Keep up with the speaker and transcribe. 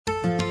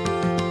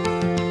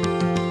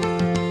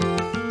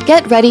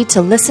Get ready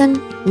to listen,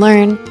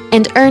 learn,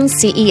 and earn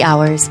CE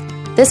hours.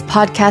 This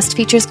podcast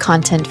features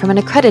content from an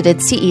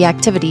accredited CE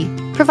activity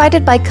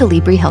provided by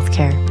Colibri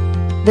Healthcare.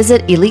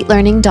 Visit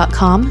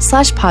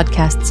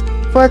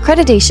elitelearning.com/podcasts for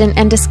accreditation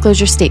and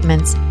disclosure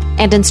statements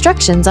and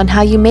instructions on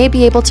how you may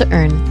be able to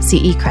earn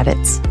CE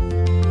credits.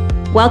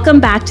 Welcome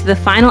back to the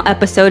final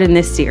episode in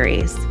this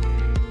series.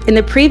 In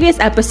the previous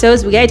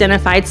episodes, we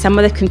identified some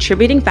of the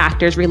contributing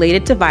factors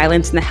related to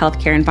violence in the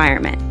healthcare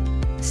environment.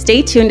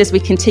 Stay tuned as we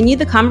continue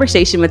the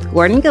conversation with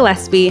Gordon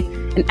Gillespie,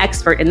 an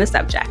expert in the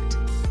subject.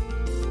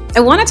 I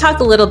want to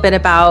talk a little bit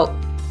about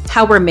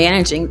how we're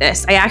managing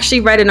this. I actually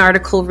read an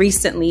article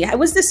recently. It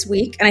was this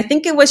week, and I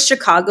think it was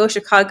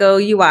Chicago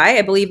UI.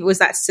 I believe it was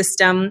that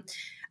system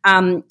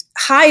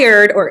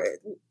hired or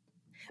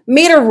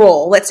made a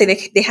role. Let's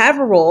say they have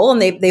a role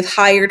and they've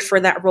hired for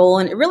that role.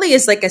 And it really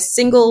is like a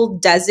single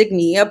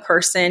designee, a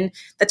person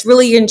that's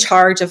really in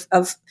charge of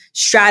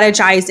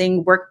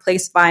strategizing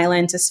workplace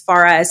violence as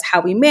far as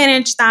how we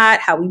manage that,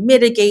 how we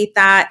mitigate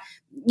that,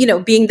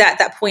 being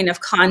that point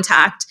of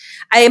contact.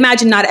 I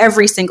imagine not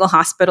every single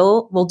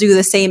hospital will do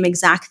the same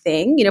exact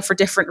thing, for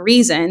different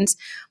reasons.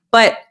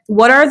 But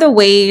what are the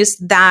ways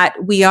that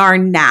we are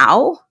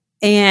now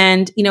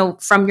and,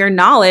 from your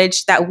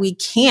knowledge that we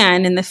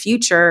can in the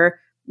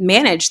future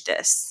manage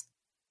this?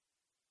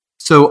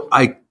 So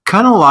I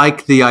kind of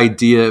like the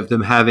idea of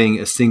them having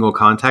a single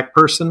contact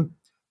person,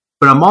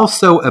 but I'm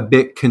also a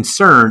bit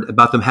concerned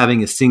about them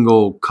having a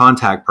single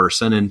contact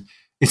person. And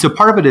so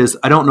part of it is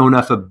I don't know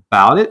enough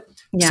about it.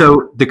 Yeah.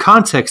 So the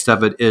context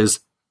of it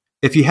is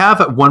if you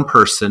have one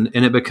person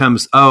and it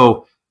becomes,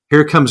 oh,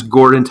 here comes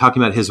Gordon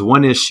talking about his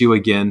one issue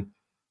again,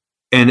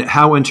 and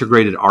how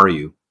integrated are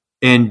you?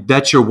 And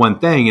that's your one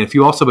thing. And if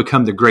you also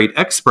become the great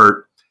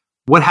expert,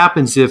 what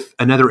happens if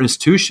another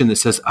institution that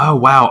says, oh,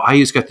 wow, I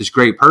just got this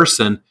great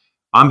person.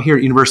 I'm here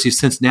at University of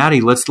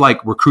Cincinnati. Let's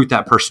recruit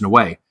that person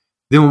away.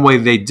 Then when way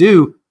they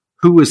do,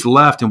 who is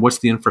left and what's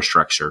the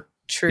infrastructure?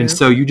 True. And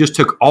so you just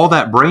took all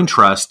that brain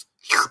trust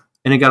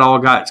and it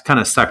got kind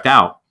of sucked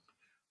out.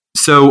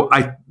 So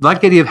I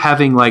like the idea of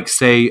having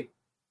say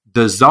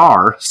the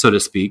czar, so to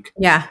speak,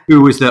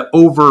 who is the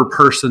over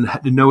person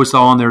that knows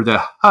all, and they're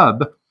the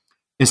hub.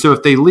 And so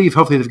if they leave,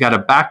 hopefully they've got a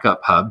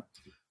backup hub.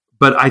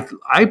 But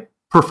I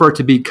prefer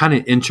to be kind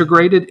of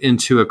integrated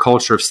into a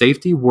culture of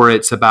safety where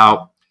it's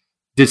about,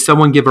 did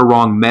someone give a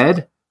wrong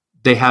med?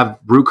 They have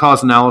root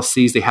cause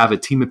analyses. They have a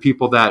team of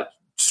people that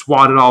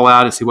swat it all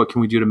out and say, what can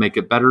we do to make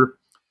it better?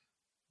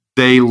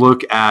 They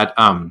look at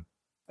a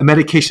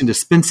medication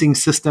dispensing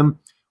system.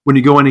 When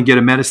you go in and get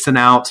a medicine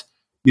out,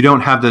 you don't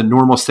have the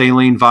normal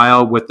saline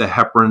vial with the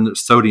heparin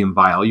sodium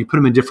vial. You put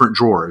them in different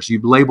drawers. You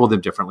label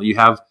them differently. You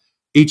have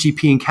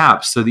HEP and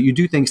caps so that you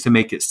do things to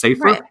make it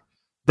safer. Right.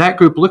 That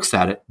group looks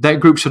at it. That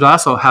group should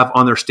also have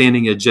on their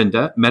standing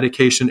agenda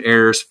medication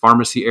errors,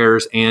 pharmacy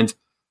errors, and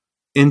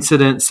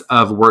incidents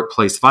of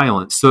workplace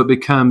violence. So it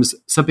becomes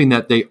something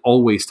that they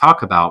always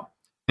talk about.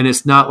 And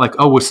it's not like,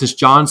 oh, well, since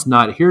John's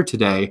not here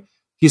today,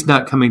 he's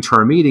not coming to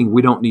our meeting,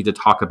 we don't need to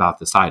talk about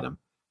this item.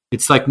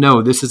 It's like,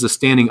 no, this is a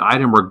standing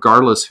item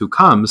regardless who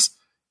comes,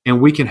 and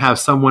we can have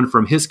someone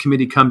from his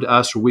committee come to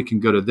us or we can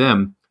go to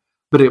them.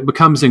 But it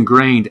becomes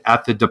ingrained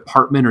at the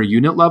department or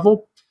unit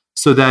level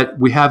so that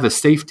we have a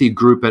safety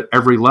group at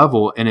every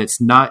level. And it's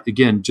not,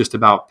 again, just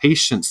about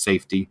patient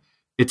safety.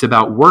 It's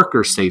about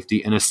worker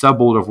safety, and a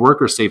sub-bullet of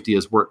worker safety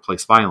is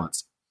workplace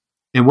violence.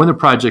 And one of the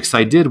projects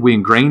I did, we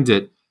ingrained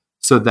it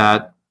so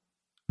that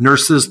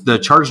the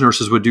charge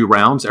nurses would do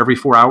rounds every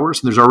 4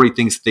 hours. And there's already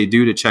things that they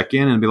do to check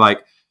in and be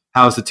like,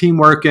 how's the team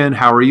working?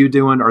 How are you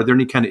doing? Are there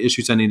any kind of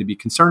issues I need to be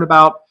concerned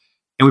about?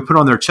 And we put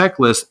on their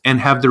checklist, and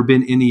have there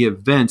been any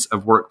events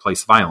of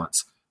workplace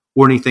violence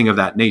or anything of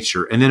that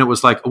nature? And then it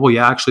was like, oh, well,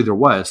 yeah, actually there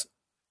was.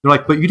 They're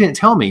like, but you didn't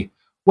tell me.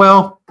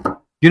 Well,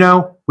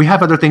 we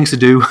have other things to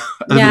do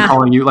other than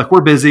calling you.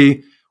 We're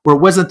busy, or it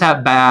wasn't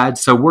that bad,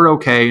 so we're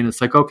okay. And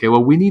it's like, okay,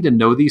 well, we need to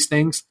know these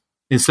things.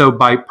 And so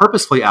by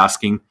purposefully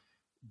asking,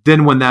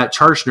 then when that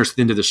charge nurse at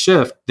the end of the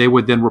shift, they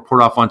would then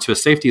report off onto a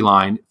safety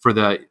line for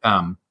the,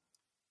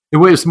 it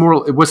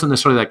wasn't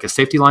necessarily like a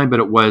safety line, but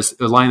it was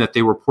a line that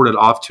they reported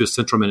off to a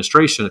central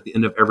administration at the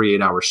end of every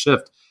 8-hour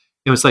shift.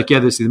 It was like, yeah,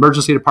 this is the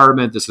emergency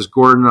department. This is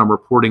Gordon. I'm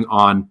reporting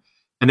on.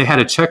 And they had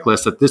a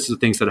checklist that this is the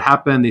things that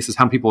happen. This is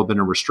how people have been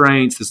in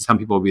restraints. This is how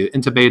people will be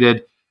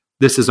intubated.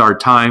 This is our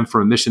time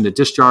from admission to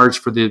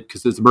discharge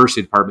because it's the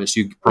emergency department. So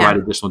you provide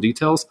additional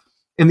details.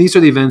 And these are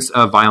the events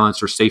of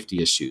violence or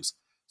safety issues.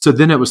 So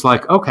then it was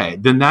like, okay,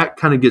 then that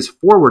kind of gets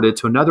forwarded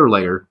to another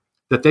layer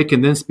that they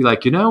can then be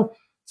like,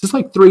 this is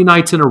 3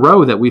 nights in a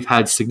row that we've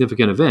had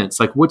significant events.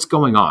 What's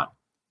going on?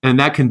 And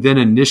that can then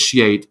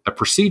initiate a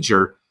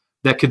procedure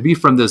that could be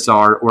from the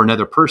czar or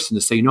another person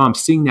to say, I'm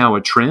seeing now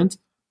a trend.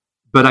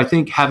 But I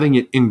think having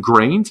it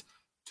ingrained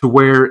to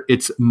where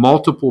it's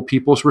multiple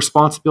people's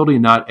responsibility,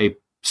 not a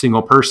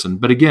single person.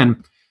 But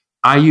again,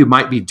 IU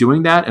might be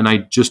doing that, and I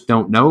just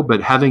don't know.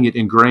 But having it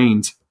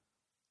ingrained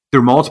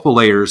through multiple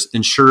layers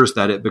ensures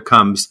that it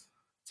becomes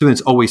something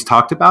that's always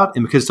talked about.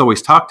 And because it's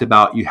always talked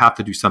about, you have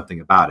to do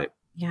something about it.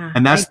 Yeah.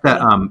 And that's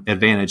the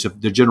advantage of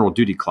the general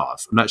duty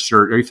clause. I'm not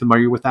sure. Are you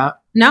familiar with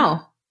that?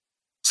 No.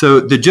 So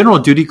the general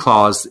duty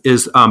clause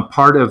is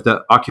part of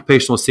the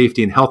Occupational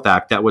Safety and Health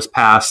Act that was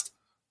passed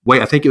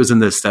I think it was in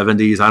the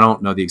 70s. I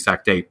don't know the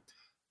exact date.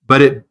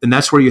 And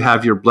that's where you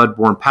have your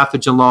bloodborne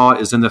pathogen law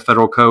is in the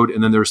federal code.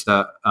 And then there's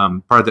the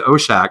part of the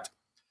OSHA Act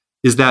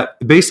is that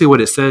basically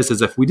what it says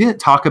is if we didn't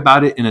talk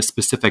about it in a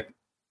specific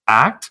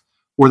act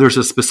or there's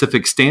a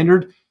specific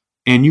standard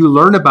and you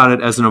learn about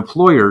it as an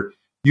employer,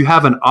 you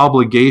have an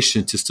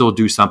obligation to still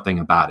do something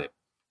about it.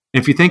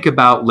 And if you think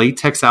about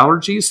latex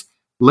allergies,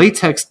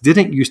 latex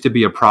didn't used to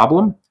be a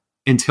problem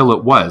until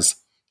it was.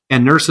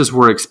 And nurses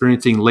were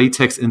experiencing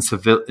latex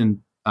sensitivities.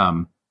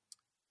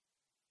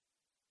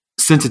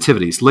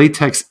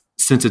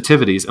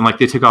 And like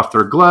they take off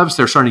their gloves,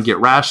 they're starting to get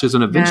rashes,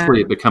 and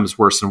eventually it becomes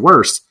worse and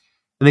worse.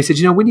 And they said,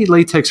 we need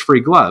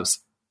latex-free gloves.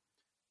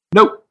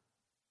 Nope.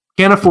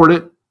 Can't afford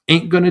it.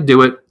 Ain't going to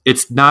do it.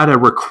 It's not a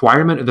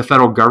requirement of the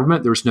federal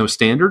government. There's no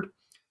standard.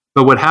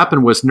 But what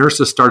happened was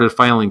nurses started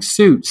filing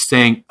suits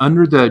saying,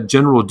 under the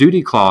general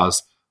duty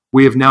clause,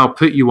 we have now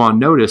put you on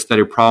notice that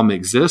a problem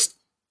exists.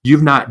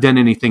 You've not done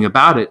anything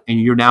about it, and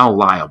you're now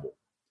liable.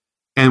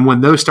 And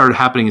when those started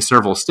happening in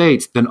several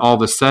states, then all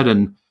of a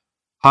sudden,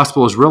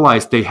 hospitals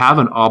realized they have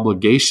an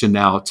obligation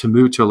now to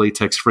move to a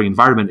latex-free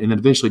environment, and it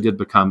eventually did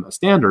become a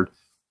standard.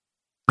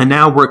 And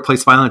now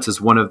workplace violence is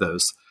one of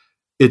those.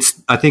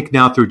 It's, I think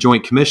now through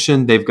Joint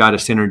Commission, they've got a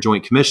standard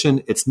Joint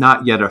Commission. It's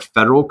not yet a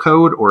federal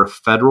code or a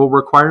federal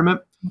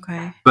requirement,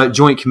 but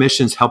Joint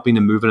Commission's helping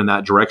to move it in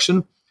that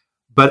direction.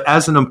 But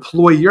as an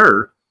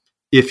employer,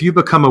 if you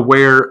become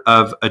aware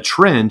of a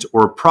trend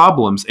or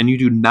problems and you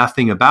do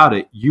nothing about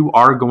it, you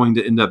are going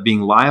to end up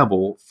being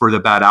liable for the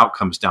bad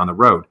outcomes down the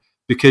road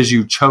because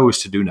you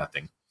chose to do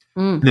nothing.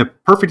 And the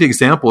perfect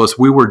example is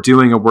we were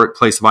doing a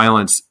workplace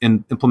violence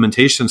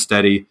implementation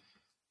study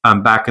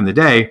back in the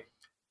day.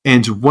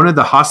 And one of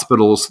the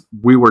hospitals,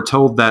 we were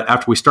told that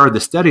after we started the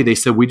study, they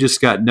said, we just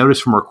got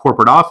notice from our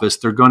corporate office,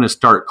 they're going to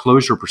start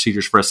closure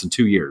procedures for us in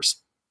 2 years.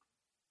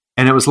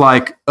 And it was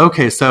like,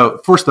 okay,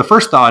 so the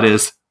first thought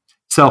is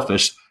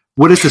selfish.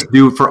 What does this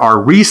do for our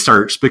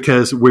research?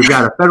 Because we've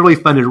got a federally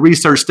funded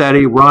research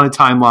study, we're on a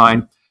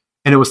timeline.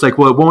 And it was like,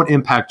 well, it won't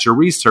impact your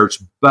research,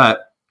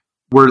 but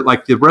we're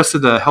like the rest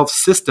of the health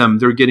system,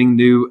 they're getting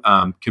new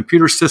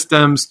computer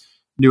systems,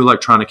 new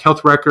electronic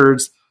health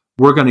records.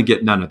 We're going to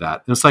get none of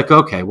that. And it's like,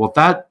 okay, well,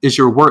 that is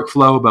your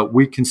workflow, but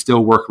we can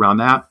still work around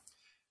that.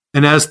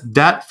 And as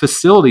that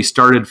facility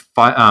started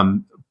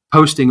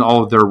posting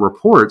all of their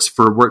reports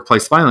for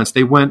workplace violence,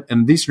 they went,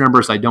 and these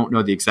numbers, I don't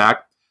know the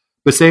exact,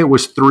 but say it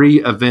was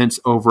 3 events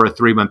over a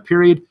 3-month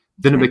period,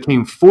 then it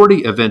became 40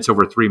 events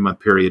over a 3-month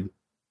period.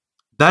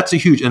 That's a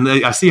huge, and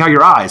I see how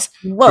your eyes,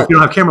 if you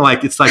don't have camera,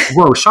 like, it's like,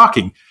 whoa,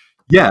 shocking.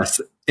 Yes.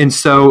 And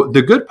so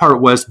the good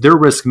part was their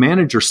risk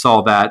manager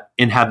saw that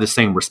and had the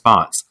same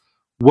response.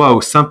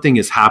 Whoa, something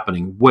is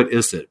happening. What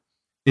is it?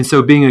 And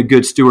so being a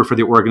good steward for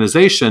the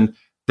organization,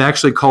 they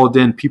actually called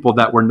in people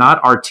that were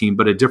not our team,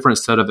 but a different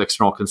set of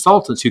external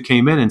consultants who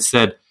came in and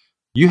said,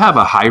 you have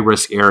a high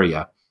risk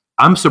area.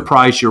 I'm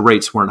surprised your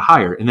rates weren't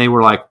higher. And they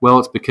were like, well,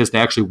 it's because they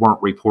actually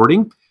weren't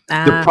reporting.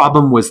 The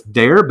problem was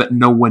there, but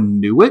no one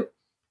knew it.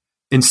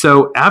 And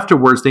so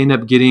afterwards, they ended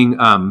up getting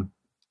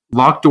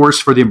locked doors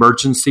for the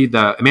emergency,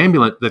 the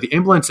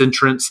ambulance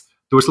entrance.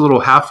 There was a little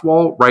half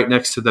wall right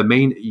next to the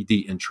main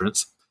ED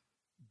entrance.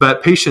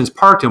 But patients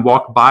parked and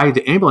walked by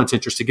the ambulance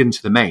entrance to get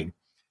into the main.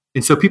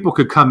 And so people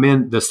could come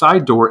in the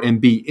side door and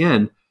be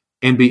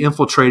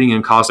infiltrating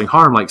and causing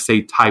harm, like,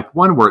 say, type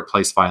 1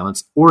 workplace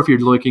violence. Or if you're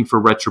looking for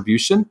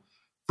retribution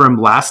from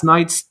last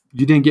night's,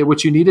 you didn't get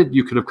what you needed,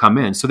 you could have come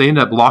in. So they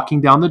ended up locking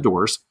down the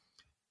doors.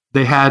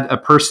 They had a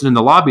person in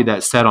the lobby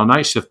that sat on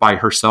night shift by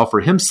herself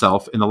or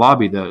himself in the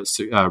lobby,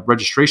 the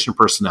registration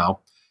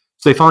personnel.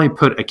 So they finally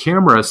put a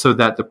camera so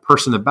that the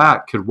person in the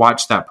back could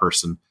watch that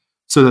person,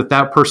 so that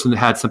that person that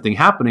had something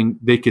happening,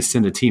 they could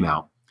send a team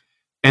out.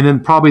 And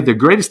then probably the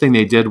greatest thing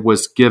they did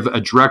was give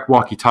a direct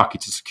walkie-talkie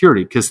to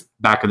security, because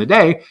back in the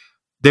day,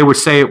 they would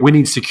say, we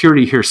need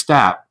security here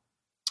stat.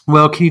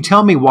 Well, can you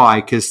tell me why?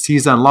 Because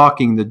he's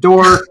unlocking the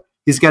door.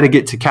 He's got to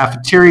get to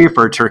cafeteria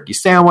for a turkey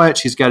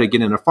sandwich. He's got to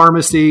get in a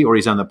pharmacy, or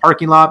he's on the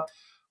parking lot.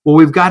 Well,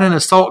 we've got an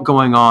assault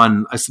going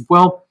on. I said,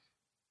 well,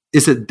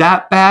 is it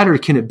that bad, or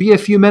can it be a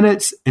few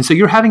minutes? And so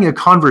you're having a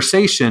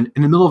conversation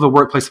in the middle of a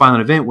workplace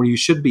violent event where you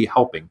should be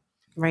helping.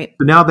 Right.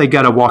 So now they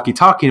got a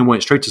walkie-talkie and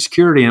went straight to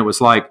security, and it was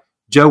like,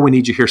 Joe, we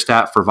need you here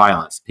stat for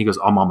violence. He goes,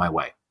 I'm on my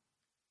way.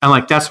 And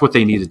like, that's what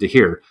they needed to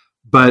hear.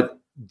 But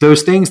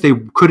those things, they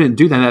couldn't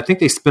do that. And I think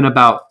they spent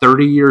about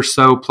 $30,000 or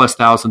so plus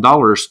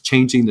 $1,000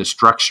 changing the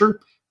structure,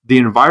 the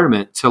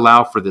environment to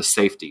allow for this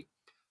safety.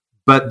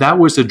 But that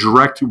was a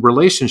direct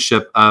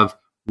relationship of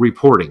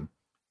reporting,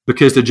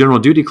 because the general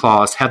duty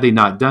clause, had they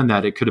not done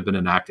that, it could have been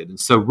enacted. And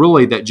so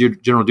really that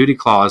general duty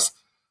clause,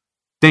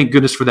 thank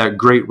goodness for that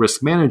great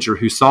risk manager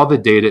who saw the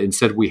data and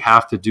said, we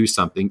have to do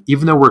something.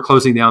 Even though we're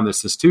closing down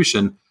this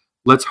institution,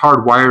 let's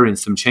hardwire in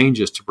some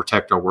changes to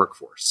protect our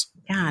workforce.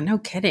 Yeah, no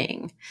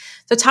kidding.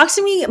 So talk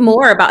to me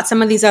more about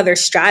some of these other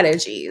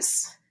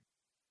strategies.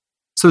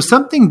 So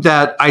something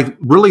that I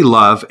really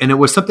love, and it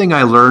was something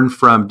I learned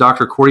from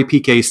Dr. Corey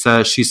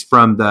Piquesa. She's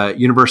from the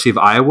University of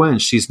Iowa,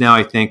 and she's now,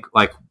 I think,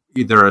 like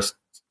either a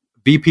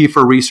VP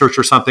for research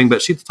or something,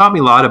 but she taught me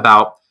a lot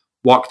about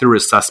walkthrough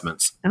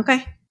assessments.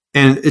 Okay.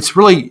 And it's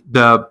really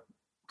the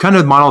kind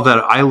of model that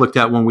I looked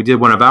at when we did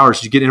one of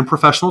ours. You get in a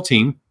professional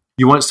team,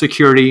 you want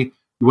security,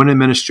 you want an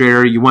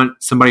administrator, you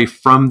want somebody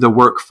from the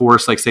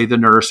workforce, like say the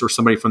nurse or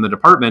somebody from the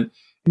department,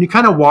 and you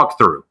kind of walk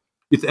through.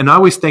 And I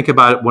always think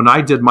about it when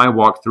I did my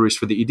walkthroughs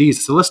for the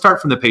EDs. So let's start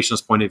from the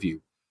patient's point of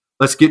view.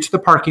 Let's get to the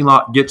parking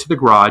lot, get to the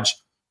garage.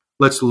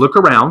 Let's look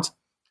around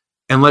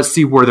and let's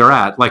see where they're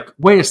at. Like,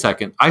 wait a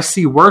second. I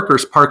see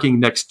workers parking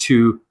next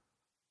to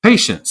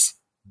patients.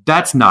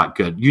 That's not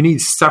good. You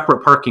need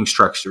separate parking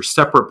structures,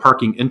 separate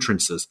parking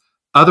entrances.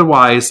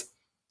 Otherwise,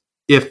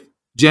 if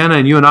Jana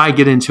and you and I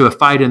get into a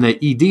fight in the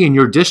ED and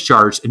you're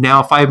discharged, and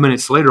now 5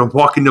 minutes later I'm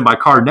walking to my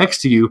car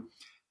next to you,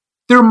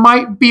 there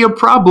might be a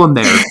problem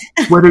there.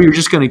 Whether you're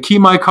just going to key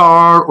my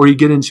car or you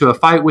get into a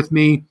fight with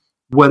me,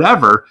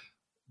 whatever,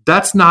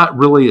 that's not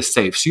really as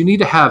safe. So you need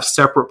to have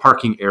separate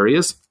parking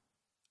areas.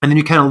 And then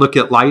you kind of look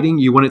at lighting.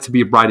 You want it to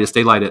be bright as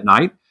daylight at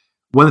night.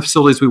 One of the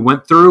facilities we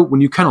went through,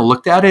 when you kind of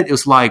looked at it, it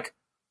was like,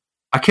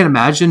 I can't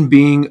imagine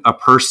being a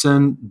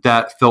person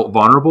that felt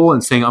vulnerable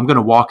and saying, I'm going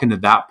to walk into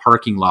that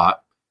parking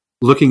lot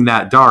looking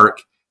that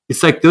dark.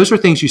 It's like those are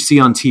things you see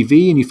on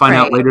TV and you find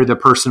out later the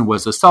person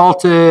was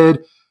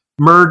assaulted,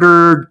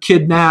 murdered,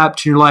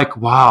 kidnapped. And you're like,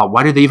 wow,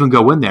 why did they even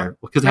go in there?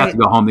 Because they have to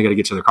go home. They got to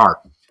get to their car.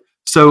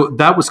 So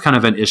that was kind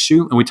of an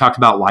issue. And we talked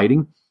about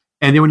lighting.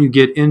 And then when you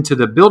get into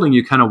the building,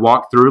 you kind of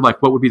walk through,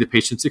 like, what would be the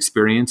patient's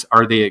experience?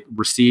 Are they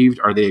received?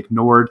 Are they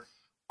ignored?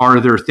 Are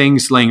there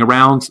things laying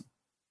around?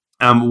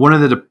 One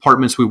of the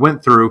departments we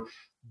went through,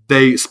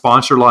 they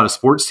sponsor a lot of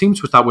sports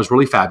teams, which I thought was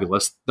really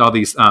fabulous. All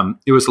these,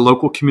 it was a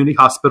local community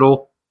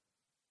hospital.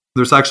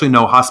 There's actually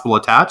no hospital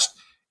attached.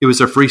 It was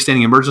a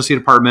freestanding emergency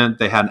department.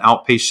 They had an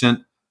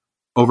outpatient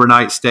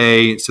overnight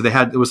stay. So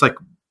it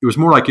was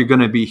more like you're going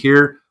to be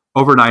here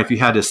overnight. If you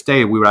had to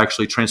stay, we would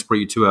actually transport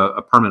you to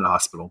a permanent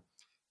hospital.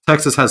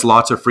 Texas has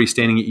lots of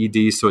freestanding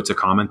EDs, so it's a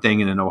common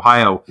thing. And in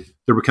Ohio,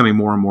 they're becoming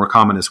more and more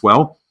common as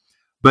well.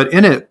 But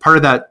in it, part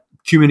of that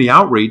community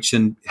outreach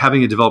and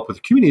having it develop with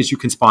the community is you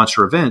can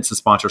sponsor events and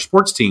sponsor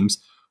sports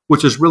teams,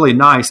 which is really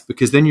nice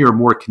because then you're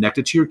more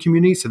connected to your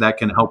community. So that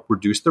can help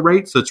reduce the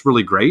rate. So it's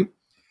really great.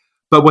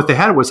 But what they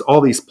had was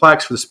all these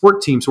plaques for the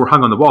sport teams were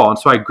hung on the wall. And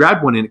so I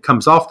grabbed one and it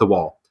comes off the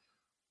wall.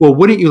 Well,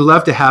 wouldn't you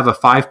love to have a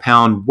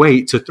 5-pound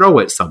weight to throw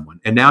at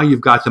someone? And now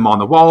you've got them on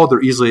the wall.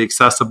 They're easily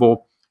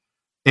accessible.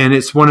 And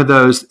it's one of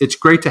those, it's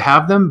great to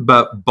have them,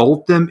 but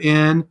bolt them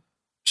in,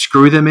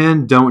 screw them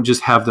in. Don't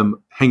just have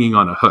them hanging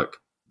on a hook.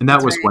 And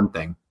that was one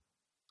thing.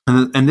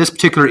 And this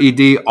particular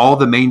ED, all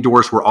the main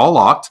doors were all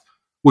locked,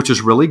 which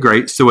is really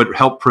great. So it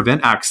helped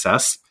prevent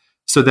access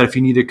so that if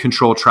you need to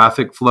control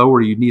traffic flow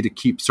or you need to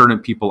keep certain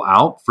people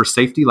out for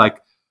safety, like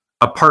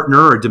a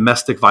partner or a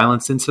domestic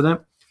violence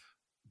incident.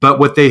 But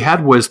what they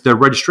had was the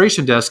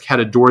registration desk had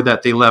a door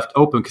that they left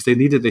open because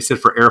they said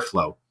for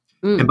airflow.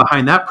 And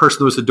behind that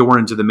person was a door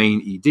into the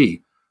main ED.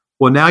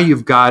 Well, now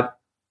you've got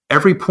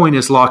every point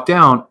is locked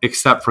down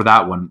except for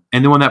that one.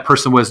 And then when that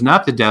person was not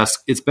at the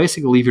desk, it's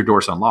basically leave your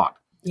doors unlocked.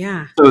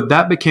 Yeah. So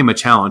that became a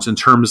challenge in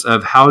terms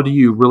of how do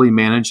you really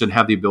manage and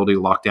have the ability to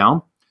lock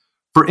down.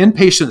 For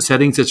inpatient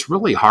settings, it's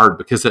really hard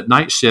because at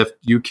night shift,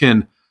 you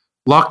can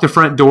lock the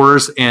front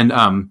doors. And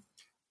I'm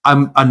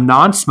a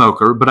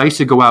non-smoker, but I used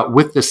to go out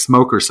with the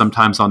smokers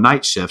sometimes on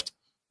night shift.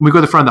 When we go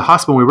to the front of the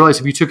hospital, we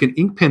realized if you took an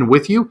ink pen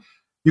with you,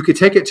 you could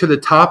take it to the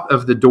top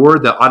of the door,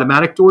 the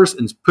automatic doors,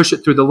 and push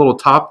it through the little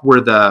top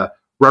where the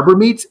rubber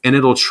meets, and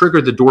it'll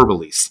trigger the door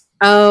release.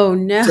 Oh,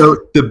 no. So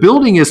the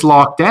building is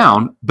locked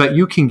down, but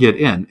you can get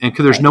in. And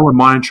because there's no one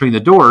monitoring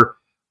the door,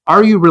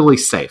 are you really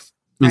safe?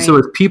 And so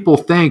if people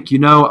think,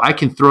 I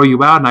can throw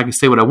you out and I can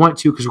say what I want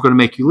to because we're going to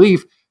make you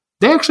leave,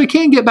 they actually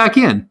can get back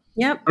in.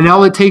 Yep. And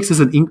all it takes is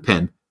an ink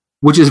pen,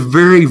 which is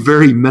very,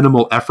 very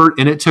minimal effort.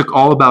 And it took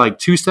all about like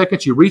 2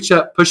 seconds. You reach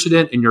up, push it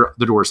in, and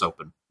the door's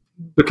open.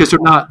 Because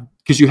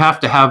you have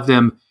to have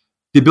them,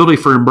 the ability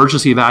for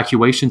emergency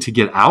evacuation to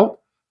get out.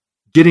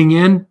 Getting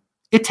in,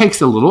 it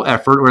takes a little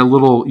effort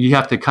or you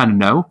have to kind of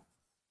know.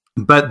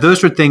 But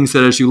those are things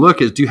that as you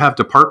look at, do you have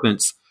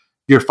departments,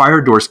 your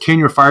fire doors, can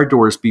your fire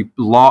doors be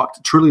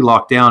truly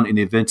locked down in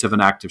the event of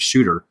an active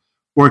shooter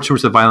or in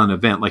terms of violent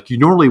event? Like you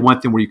normally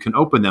want them where you can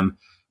open them,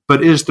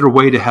 but is there a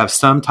way to have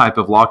some type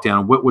of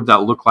lockdown? What would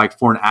that look like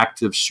for an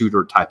active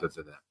shooter type of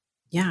event?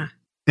 Yeah.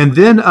 And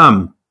then,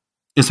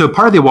 and so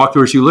part of the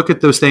walkthrough is you look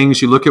at those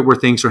things, you look at where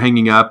things are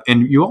hanging up,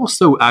 and you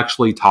also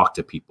actually talk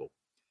to people.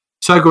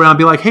 So I go around and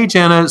be like, hey,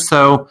 Jana,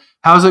 so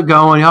how's it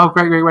going? Oh,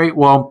 great.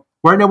 Well,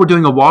 right now we're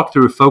doing a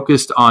walkthrough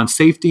focused on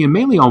safety and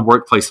mainly on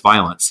workplace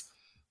violence.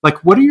 Like,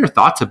 what are your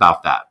thoughts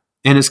about that?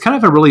 And it's kind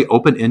of a really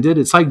open-ended.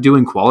 It's like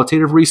doing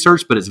qualitative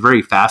research, but it's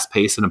very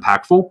fast-paced and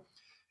impactful.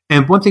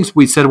 And one thing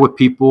we said with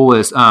people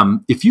is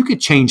if you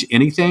could change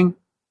anything,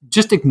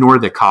 just ignore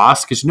the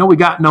cost because, we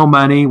got no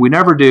money. We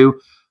never do.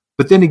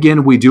 But then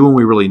again, we do when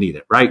we really need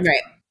it, right?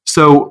 Right.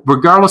 So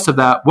regardless of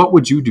that, what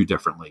would you do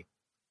differently?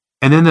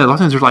 And then a lot of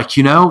times they're like,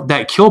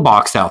 that kill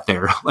box out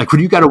there, like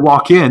when you got to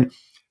walk in,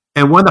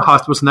 and one of the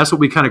hospitals, and that's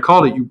what we kind of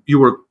called it.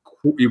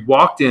 You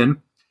walked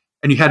in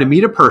and you had to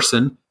meet a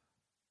person,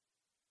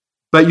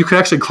 but you could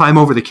actually climb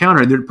over the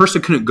counter and the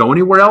person couldn't go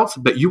anywhere else.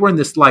 But you were in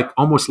this like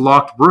almost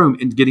locked room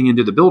and getting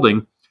into the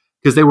building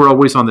because they were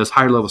always on this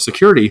higher level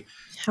security.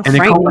 How and they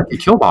call it like a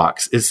kill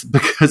box. It's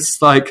because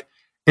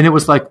and it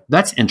was like,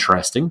 that's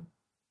interesting.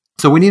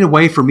 So we need a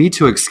way for me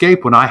to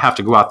escape when I have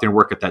to go out there and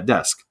work at that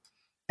desk,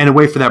 and a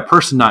way for that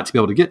person not to be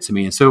able to get to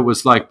me. And so it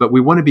was like, but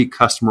we want to be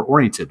customer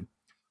oriented.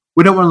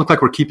 We don't want to look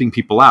like we're keeping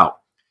people out.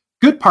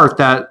 Good part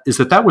that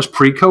was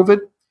pre-COVID.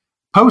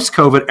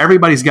 Post-COVID,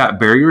 everybody's got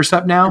barriers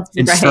up now.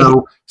 And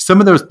so some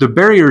of the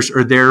barriers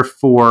are there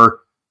for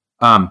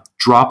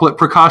droplet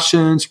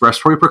precautions,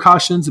 respiratory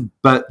precautions,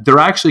 but there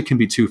actually can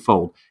be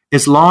twofold.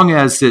 As long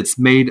as it's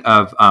made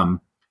of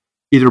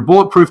either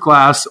bulletproof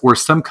glass or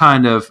some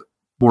kind of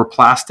more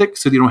plastic,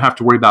 so that you don't have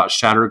to worry about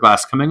shattered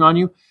glass coming on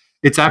you.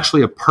 It's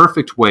actually a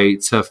perfect way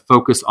to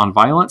focus on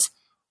violence,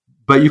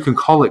 but you can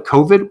call it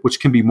COVID,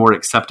 which can be more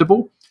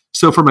acceptable.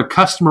 So from a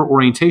customer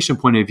orientation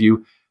point of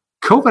view,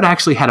 COVID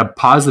actually had a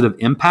positive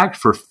impact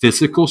for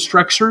physical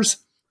structures.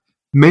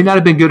 May not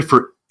have been good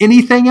for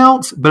anything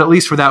else, but at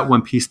least for that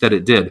one piece that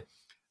it did.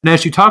 And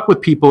as you talk with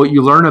people,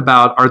 you learn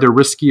about, are there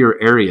riskier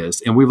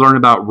areas? And we learn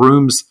about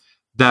rooms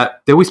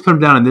that they always put them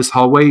down in this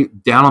hallway,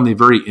 down on the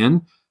very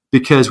end,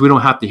 because we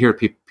don't have to hear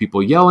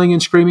people yelling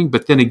and screaming.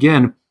 But then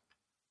again,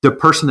 the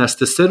person that's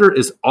the sitter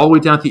is all the way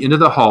down at the end of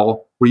the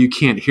hall where you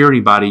can't hear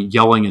anybody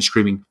yelling and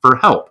screaming for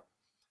help.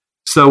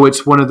 So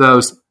it's one of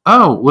those,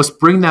 let's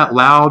bring that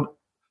loud,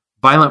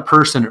 violent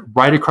person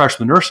right across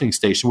from the nursing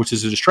station, which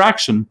is a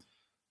distraction,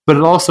 but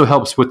it also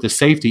helps with the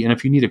safety. And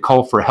if you need a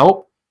call for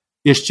help,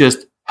 it's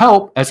just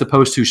help as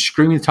opposed to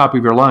screaming at the top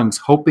of your lungs,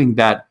 hoping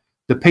that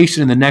the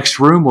patient in the next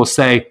room will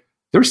say,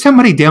 there's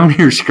somebody down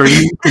here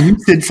screaming. Can you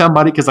send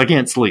somebody? Because I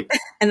can't sleep.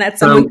 And that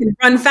someone can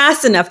run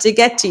fast enough to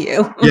get to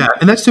you. Yeah.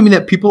 And that's assuming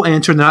that people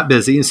answer, not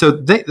busy. And so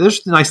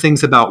there's nice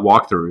things about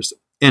walkthroughs.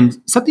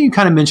 And something you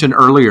kind of mentioned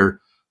earlier,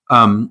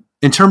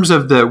 in terms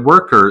of the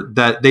worker,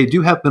 that they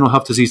do have mental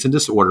health disease and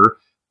disorder.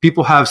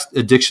 People have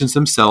addictions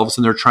themselves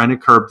and they're trying to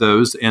curb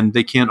those and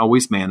they can't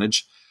always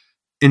manage.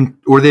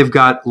 Or they've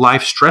got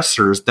life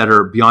stressors that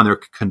are beyond their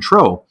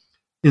control.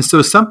 And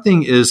so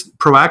something is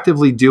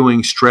proactively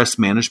doing stress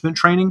management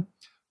training,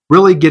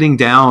 really getting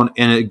down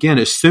and again,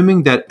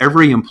 assuming that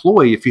every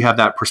employee, if you have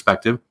that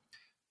perspective,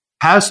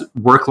 has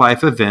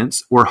work-life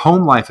events or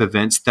home life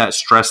events that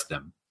stress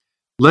them.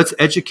 Let's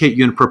educate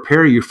you and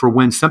prepare you for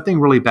when something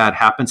really bad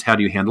happens, how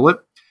do you handle it?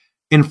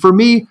 And for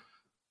me,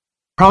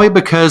 probably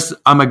because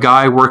I'm a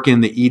guy working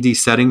in the ED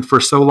setting for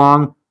so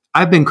long,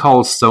 I've been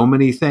called so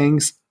many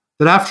things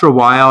that after a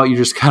while, you're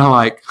just kind of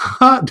like,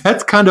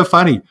 that's kind of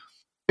funny.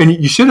 And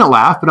you shouldn't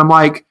laugh, but I'm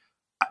like,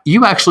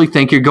 you actually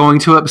think you're going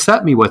to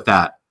upset me with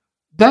that.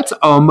 That's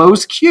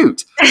almost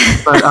cute.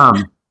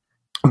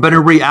 But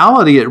in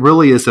reality, it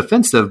really is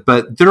offensive.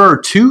 But there are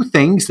two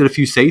things that if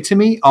you say to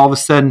me, all of a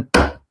sudden,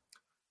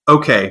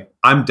 okay,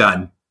 I'm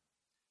done.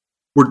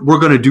 We're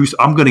going to do,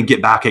 I'm going to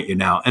get back at you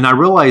now. And I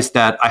realized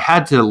that I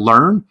had to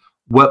learn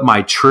what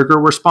my trigger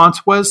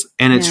response was.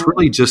 And it's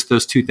really just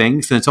those two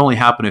things. And it's only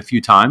happened a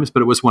few times,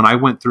 but it was when I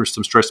went through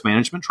some stress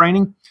management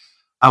training.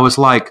 I was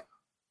like,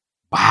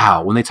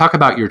 wow, when they talk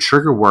about your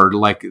trigger word,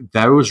 like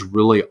those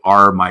really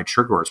are my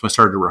trigger words. When I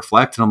started to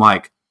reflect and I'm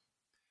like,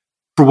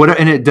 for what,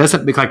 and it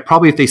doesn't make like,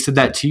 probably if they said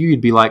that to you,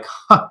 you'd be like,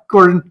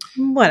 Gordon,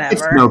 whatever.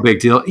 It's no big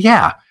deal.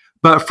 Yeah.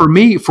 But for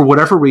me, for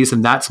whatever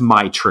reason, that's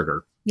my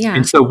trigger. Yeah.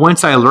 And so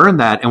once I learned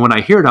that, and when I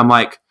hear it, I'm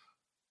like,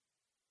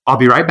 I'll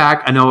be right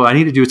back. I know what I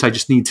need to do is I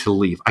just need to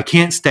leave. I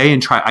can't stay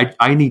and try.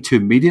 I need to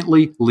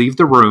immediately leave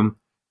the room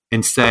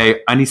and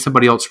say, I need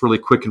somebody else really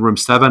quick in room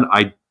 7.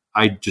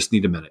 I just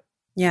need a minute.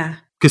 Yeah.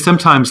 Because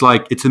sometimes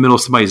like it's in the middle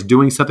of somebody's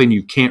doing something,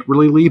 you can't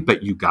really leave,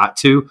 but you got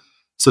to.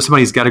 So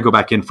somebody's got to go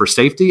back in for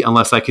safety,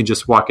 unless I can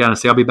just walk out and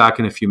say, I'll be back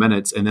in a few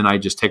minutes. And then I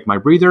just take my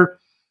breather.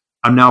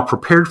 I'm now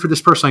prepared for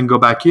this person. I can go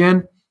back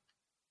in.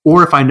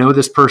 Or if I know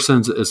this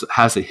person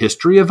has a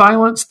history of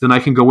violence, then I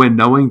can go in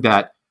knowing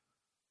that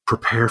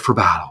prepare for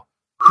battle,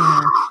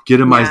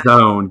 get in my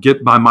zone,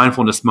 get my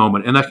mindfulness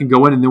moment. And I can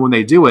go in, and then when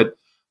they do it,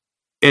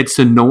 it's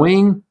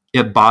annoying.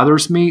 It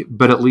bothers me,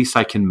 but at least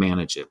I can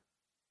manage it.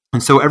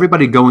 And so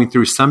everybody going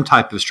through some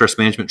type of stress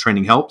management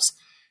training helps.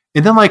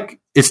 And then like,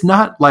 it's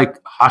not like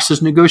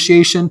hostage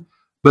negotiation,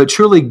 but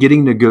truly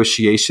getting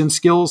negotiation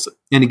skills.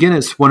 And again,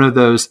 it's one of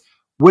those,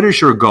 what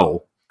is your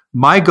goal?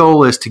 My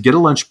goal is to get a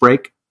lunch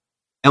break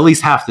at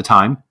least half the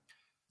time,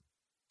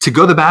 to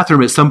go to the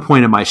bathroom at some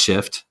point in my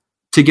shift,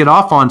 to get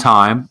off on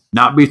time,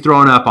 not be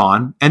thrown up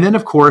on, and then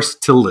of course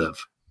to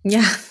live.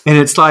 Yeah. And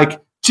it's like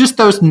just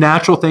those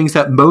natural things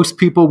that most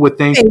people would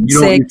think you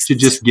don't need to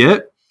just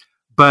get.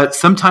 But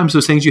sometimes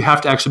those things you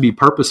have to actually be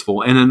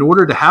purposeful. And in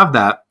order to have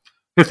that,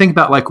 you have to think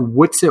about like,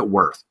 what's it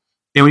worth?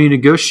 And when you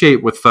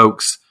negotiate with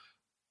folks,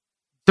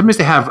 sometimes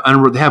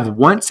they have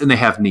wants and they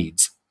have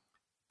needs.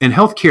 In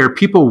healthcare,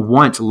 people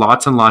want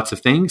lots and lots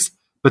of things,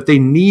 but they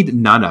need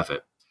none of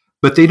it.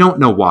 But they don't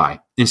know why.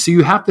 And so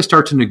you have to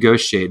start to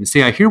negotiate and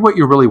say, I hear what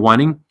you're really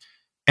wanting.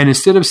 And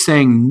instead of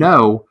saying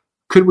no,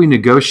 could we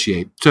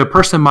negotiate? So a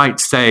person might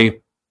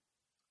say,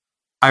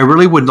 I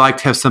really would like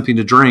to have something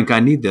to drink. I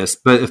need this.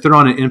 But if they're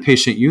on an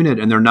inpatient unit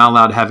and they're not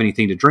allowed to have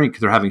anything to drink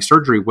because they're having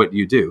surgery, what do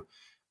you do?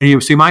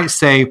 And so you might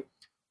say,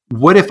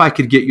 what if I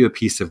could get you a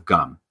piece of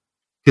gum?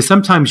 Because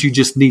sometimes you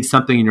just need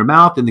something in your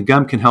mouth and the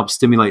gum can help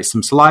stimulate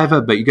some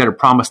saliva, but you got to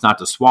promise not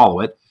to swallow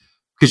it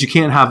because you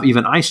can't have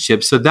even ice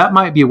chips. So that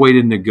might be a way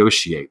to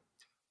negotiate.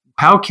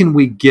 How can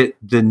we get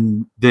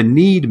the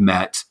need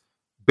met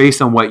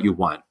based on what you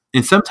want?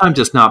 And sometimes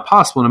it's not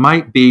possible. And it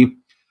might be,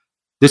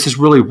 this is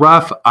really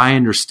rough. I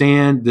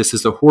understand. This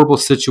is a horrible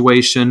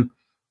situation.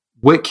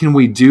 What can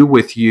we do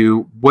with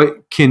you?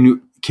 What can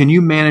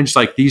you manage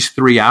like these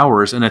 3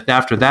 hours? And if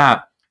after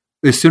that,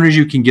 as soon as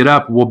you can get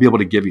up, we'll be able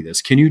to give you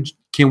this.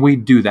 Can we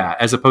do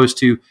that? As opposed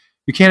to,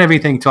 you can't have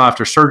anything until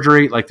after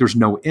surgery, like there's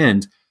no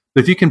end.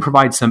 But if you can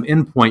provide some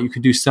endpoint, you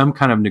can do some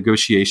kind of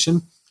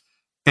negotiation.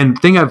 And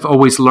the thing I've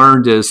always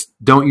learned is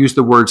don't use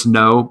the words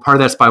no. Part of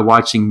that's by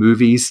watching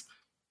movies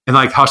and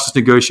like hostage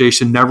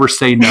negotiation, never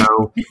say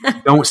no.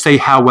 Don't say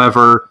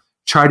however.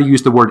 Try to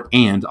use the word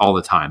and all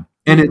the time.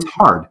 And it's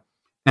hard.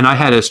 And I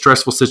had a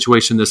stressful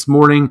situation this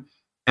morning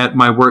at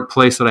my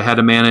workplace that I had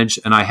to manage.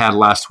 And I had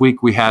last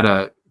week, we had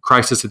a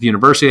crisis at the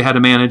university I had to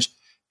manage,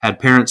 had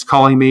parents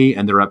calling me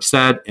and they're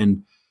upset.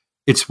 And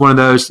it's one of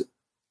those,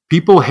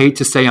 people hate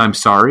to say I'm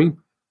sorry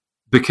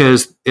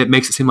because it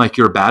makes it seem like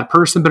you're a bad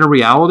person. But in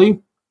reality,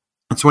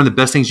 it's one of the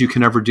best things you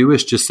can ever do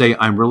is just say,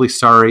 I'm really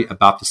sorry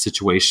about the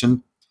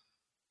situation.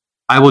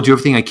 I will do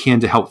everything I can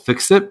to help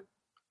fix it.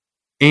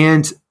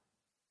 And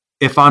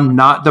if I'm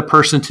not the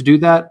person to do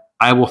that,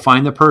 I will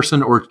find the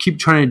person or keep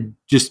trying to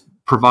just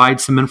provide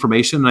some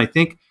information. And I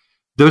think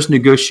those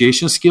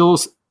negotiation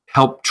skills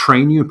help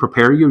train you and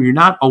prepare you. You're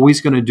not always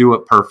going to do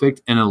it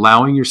perfect, and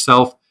allowing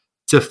yourself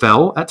to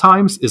fail at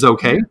times is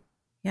okay.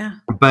 Yeah.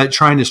 But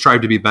trying to strive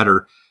to be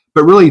better,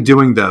 but really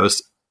doing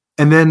those.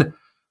 And then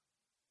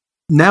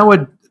now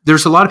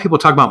there's a lot of people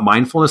talk about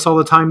mindfulness all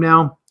the time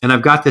now. And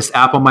I've got this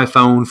app on my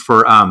phone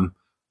for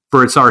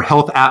it's our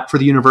health app for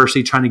the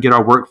university, trying to get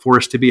our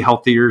workforce to be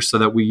healthier so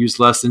that we use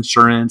less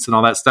insurance and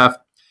all that stuff.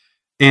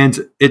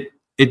 And it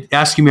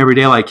asks you every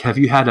day, like, have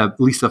you had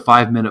at least a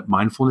 5-minute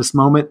mindfulness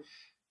moment?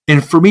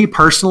 And for me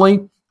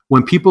personally,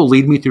 when people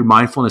lead me through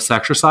mindfulness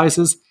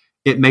exercises,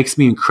 it makes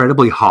me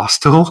incredibly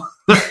hostile.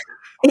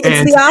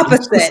 It's the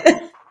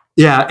opposite.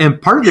 Yeah.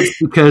 And part of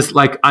it's because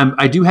like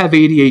I do have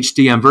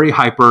ADHD. I'm very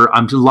hyper.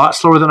 I'm a lot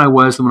slower than I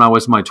was when I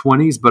was in my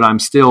 20s, but I'm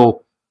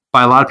still,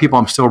 by a lot of people,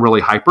 I'm still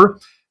really hyper.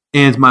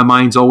 And my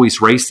mind's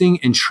always racing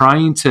and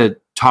trying to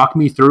talk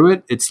me through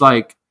it. It's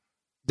like,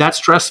 that's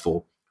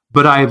stressful.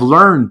 But I've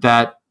learned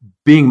that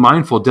being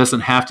mindful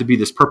doesn't have to be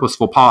this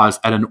purposeful pause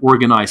at an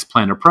organized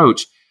planned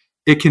approach.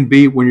 It can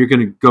be when you're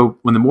going to go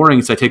in the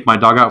mornings, I take my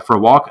dog out for a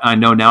walk. I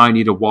know now I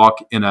need to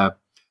walk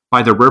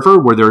by the river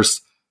where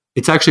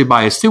it's actually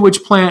by a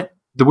sewage plant,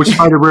 which is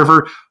by the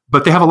river,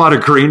 but they have a lot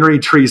of greenery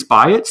trees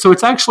by it. So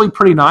it's actually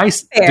pretty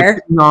nice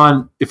depending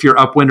on if you're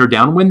upwind or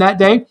downwind that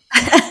day.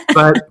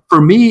 But for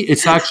me,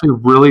 it's actually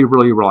really,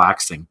 really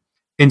relaxing.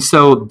 And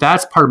so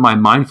that's part of my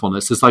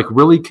mindfulness is like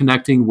really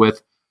connecting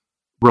with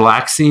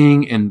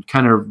relaxing and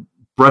kind of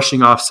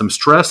brushing off some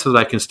stress so that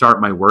I can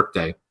start my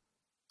workday.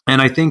 And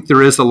I think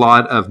there is a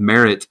lot of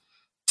merit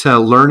to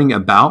learning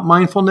about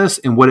mindfulness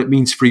and what it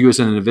means for you as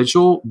an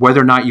individual, whether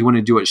or not you want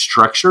to do it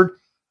structured,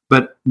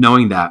 but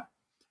knowing that.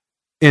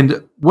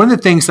 And one of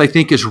the things I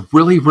think is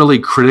really, really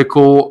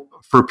critical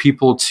for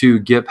people to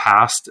get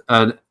past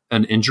an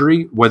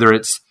injury, whether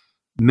it's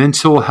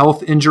mental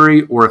health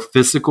injury or a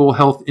physical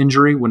health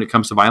injury when it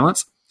comes to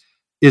violence,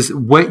 is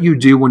what you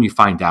do when you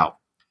find out.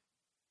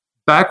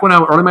 Back when I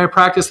was early in my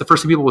practice, the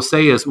first thing people will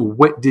say is,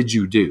 what did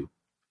you do?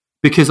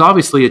 Because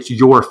obviously it's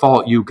your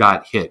fault you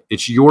got hit.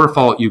 It's your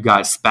fault you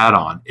got spat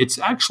on. It's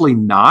actually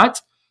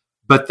not,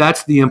 but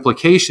that's the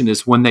implication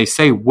is when they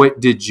say, what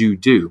did you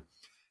do?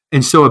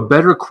 And so a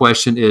better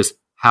question is,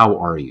 how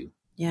are you?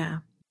 Yeah.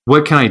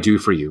 What can I do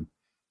for you?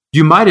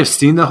 You might have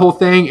seen the whole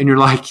thing and you're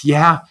like,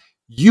 yeah,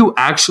 you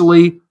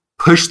actually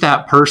pushed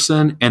that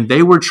person and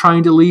they were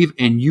trying to leave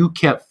and you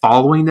kept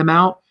following them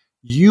out.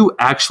 You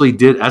actually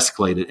did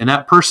escalate it. And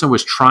that person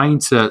was trying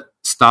to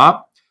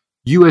stop.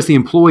 You as the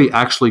employee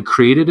actually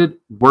created it,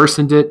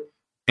 worsened it,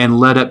 and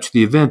led up to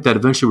the event that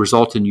eventually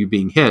resulted in you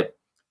being hit.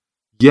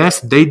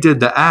 Yes, they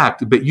did the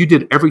act, but you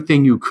did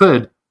everything you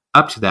could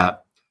up to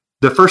that.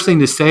 The first thing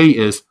to say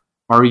is,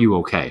 are you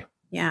okay?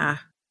 Yeah.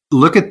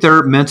 Look at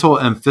their mental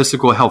and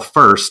physical health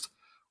first.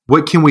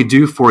 What can we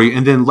do for you?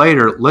 And then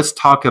later, let's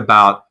talk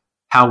about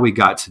how we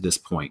got to this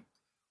point.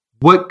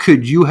 What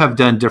could you have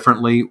done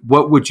differently?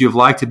 What would you have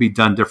liked to be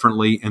done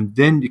differently? And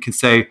then you can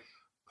say,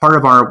 part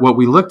of what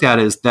we looked at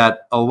is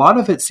that a lot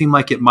of it seemed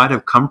like it might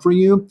have come from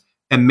you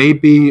and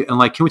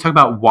can we talk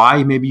about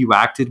why maybe you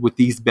acted with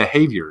these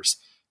behaviors?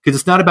 Because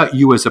it's not about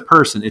you as a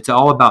person. It's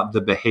all about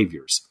the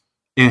behaviors.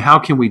 and how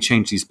can we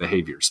change these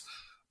behaviors?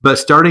 But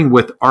starting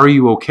with, are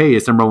you okay,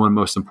 is number one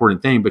most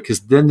important thing,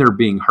 because then they're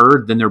being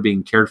heard, then they're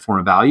being cared for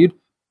and valued.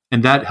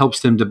 And that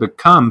helps them to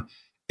become,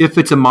 if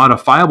it's a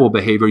modifiable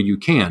behavior, you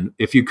can.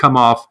 If you come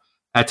off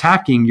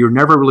attacking, you're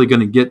never really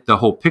going to get the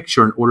whole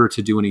picture in order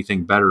to do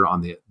anything better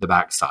on the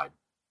backside.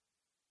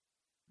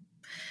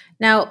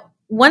 Now,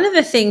 one of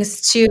the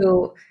things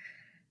too,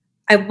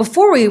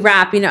 before we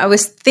wrap, I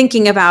was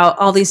thinking about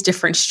all these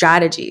different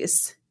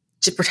strategies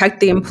to protect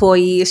the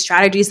employee,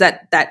 strategies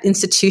that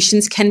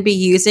institutions can be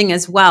using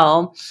as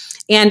well.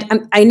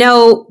 And I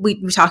know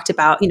we talked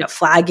about,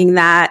 flagging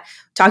that,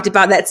 talked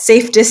about that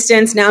safe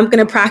distance. Now I'm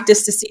going to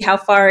practice to see how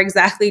far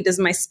exactly does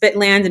my spit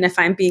land and if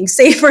I'm being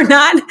safe or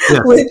not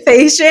with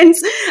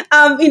patients.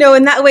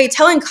 In that way,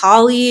 telling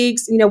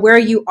colleagues, where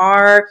you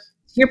are.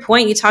 To your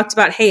point, you talked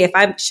about, hey, if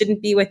I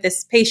shouldn't be with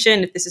this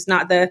patient, if this is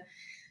not the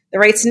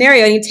right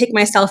scenario, I need to take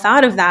myself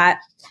out of that.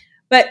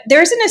 But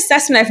there's an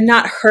assessment I've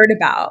not heard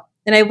about.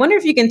 And I wonder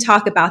if you can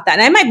talk about that.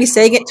 And I might be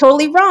saying it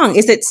totally wrong.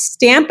 Is it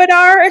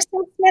Stampetar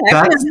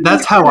assessment?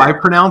 That's how I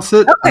pronounce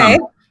it. Okay.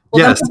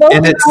 Yes.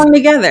 And it's going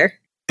together.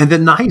 And the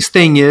nice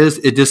thing is,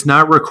 it does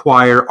not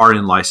require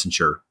RN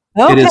licensure.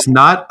 Okay. It is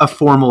not a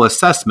formal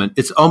assessment.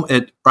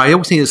 I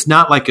always say it's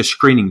not like a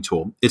screening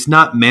tool. It's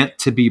not meant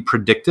to be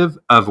predictive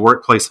of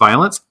workplace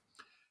violence.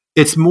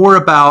 It's more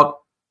about,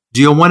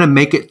 do you want to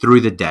make it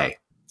through the day?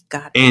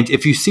 Got it. And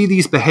if you see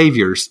these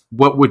behaviors,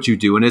 what would you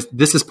do? And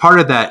this is part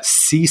of that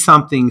see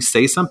something,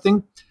 say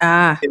something.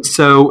 And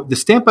so the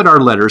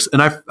Stampetar letters,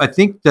 and I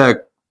think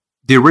the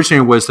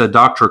originator was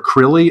Dr.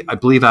 Crilly, I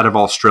believe, out of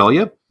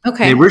Australia.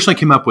 Okay. They originally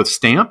came up with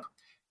STAMP,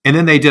 and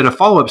then they did a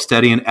follow-up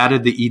study and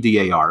added the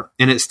EDAR.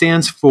 And it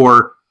stands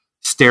for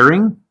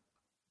staring,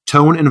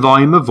 tone and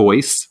volume of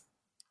voice.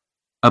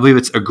 I believe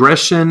it's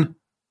aggression,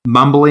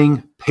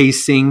 mumbling,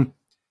 pacing,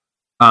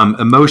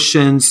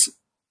 emotions,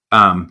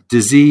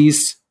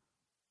 disease,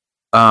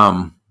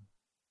 might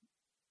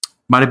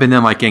have been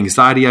then like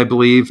anxiety, I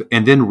believe,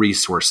 and then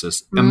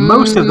resources. And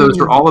most of those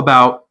are all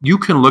about, you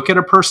can look at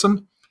a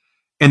person.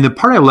 And the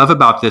part I love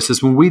about this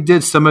is when we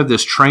did some of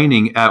this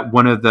training at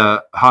one of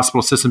the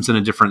hospital systems in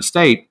a different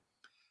state,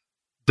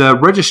 the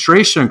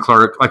registration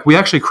clerk, we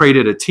actually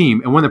created a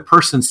team. And when the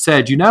person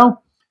said,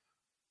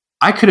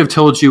 I could have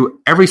told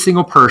you every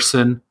single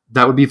person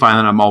that would be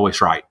violent, I'm always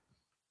right.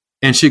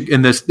 And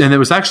it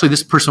was actually,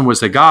 this person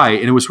was a guy,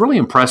 and it was really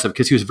impressive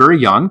because he was very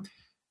young.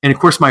 And of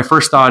course, my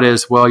first thought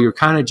is, well, you're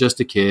kind of just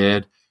a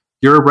kid.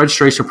 You're a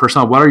registration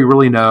personnel. What do you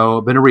really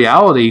know? But in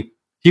reality,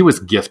 he was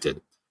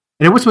gifted.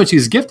 And it wasn't much he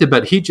was gifted,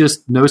 but he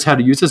just knows how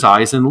to use his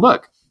eyes and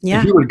look. Yeah.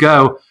 And he would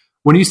go,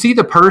 when you see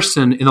the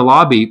person in the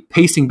lobby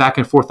pacing back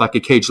and forth like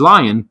a caged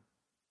lion,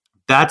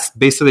 that's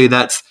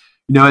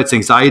it's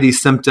anxiety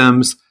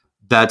symptoms.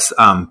 That's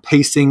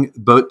pacing,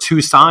 both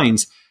two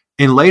signs.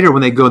 And later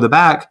when they go to the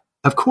back,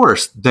 of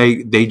course,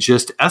 they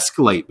just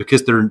escalate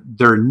because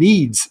their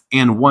needs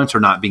and wants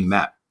are not being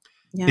met.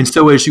 Yeah. And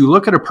so as you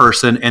look at a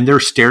person and they're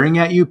staring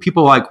at you,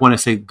 people want to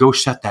say, go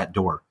shut that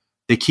door.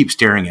 They keep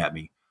staring at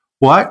me.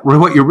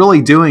 What you're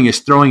really doing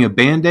is throwing a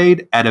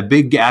Band-Aid at a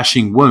big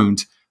gashing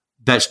wound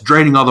that's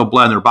draining all the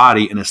blood in their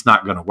body, and it's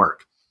not going to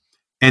work.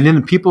 And then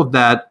the people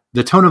that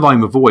the tone and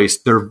volume of voice,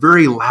 they're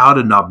very loud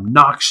and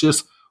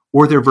obnoxious,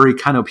 or they're very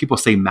people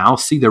say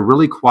mousy. They're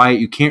really quiet.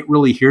 You can't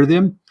really hear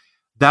them.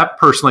 That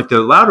person, like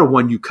the louder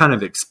one, you kind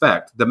of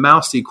expect. The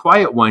mousy,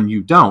 quiet one,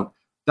 you don't.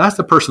 That's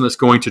the person that's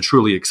going to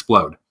truly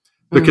explode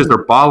because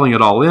they're bottling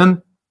it all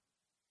in.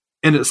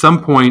 And at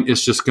some point,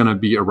 it's just going to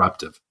be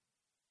eruptive.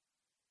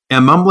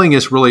 And mumbling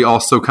is really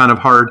also kind of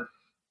hard.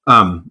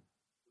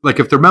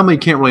 If they're mumbling,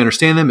 you can't really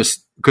understand them.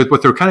 It's because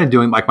what they're kind of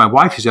doing, like my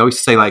wife, she always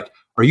say,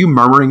 are you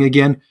murmuring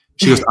again?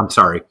 She goes, I'm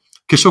sorry.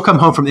 Because she'll come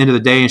home from the end of the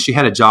day and she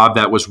had a job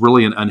that was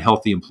really an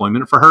unhealthy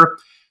employment for her.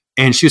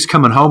 And she was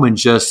coming home and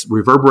just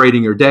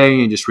reverberating her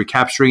day and just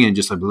recapturing and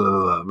just blah,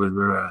 blah, blah,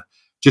 blah,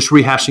 just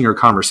rehashing her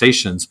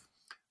conversations.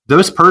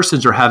 Those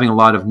persons are having a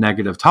lot of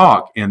negative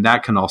talk, and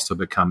that can also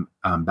become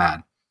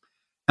bad.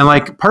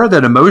 And part of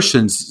that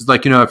emotions,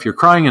 if you're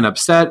crying and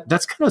upset,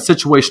 that's kind of a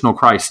situational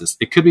crisis.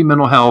 It could be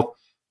mental health,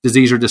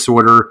 disease or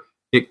disorder.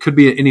 It could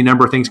be any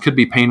number of things, could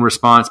be pain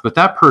response, but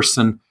that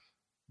person,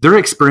 they're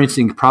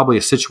experiencing probably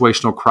a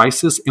situational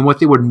crisis. And what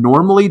they would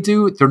normally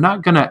do, they're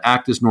not going to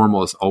act as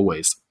normal as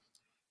always.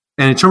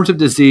 And in terms of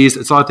disease,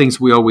 it's a lot of things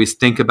we always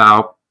think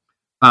about.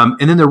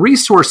 And then the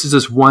resources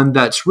is one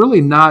that's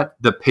really not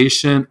the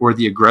patient or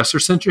the aggressor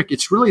centric.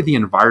 It's really the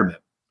environment.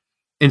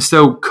 And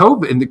so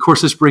COVID, and of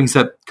course, this brings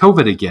up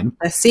COVID again.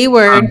 The C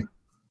word.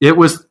 It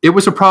was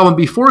a problem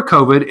before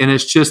COVID, and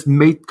it's just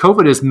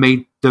COVID has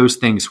made those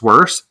things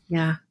worse.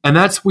 Yeah. And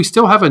we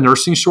still have a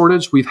nursing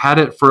shortage. We've had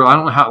it for, I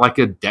don't know how,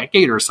 a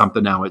decade or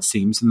something now, it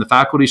seems. And the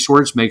faculty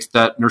shortage makes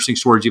that nursing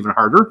shortage even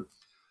harder.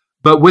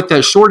 But with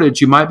that shortage,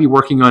 you might be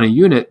working on a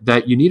unit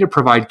that you need to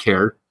provide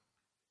care.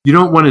 You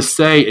don't want to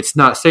say it's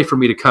not safe for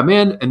me to come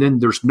in, and then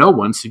there's no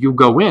one. So you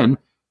go in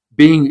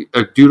being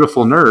a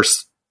dutiful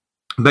nurse,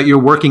 but you're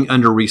working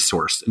under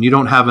resourced and you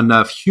don't have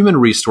enough human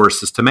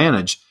resources to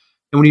manage.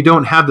 And when you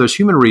don't have those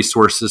human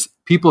resources,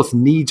 people's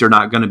needs are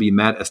not going to be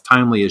met as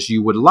timely as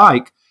you would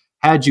like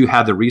had you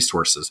had the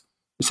resources.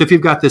 So if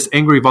you've got this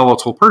angry,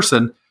 volatile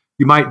person,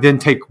 you might then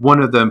take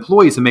one of the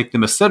employees and make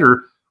them a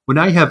sitter. Well,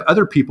 now you have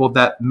other people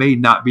that may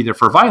not be there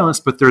for violence,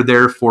 but they're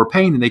there for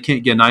pain, and they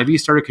can't get an IV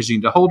started because you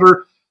need to hold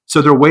her.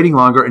 So they're waiting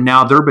longer, and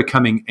now they're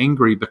becoming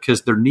angry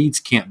because their needs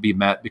can't be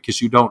met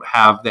because you don't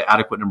have the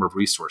adequate number of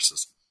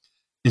resources.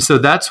 And so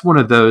that's one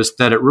of those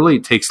that it really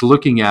takes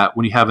looking at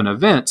when you have an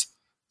event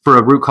for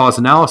a root cause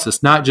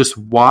analysis, not just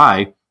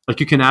why. Like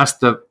you can ask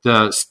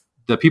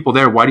the people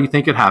there, why do you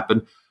think it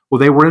happened? Well,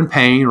 they were in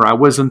pain, or I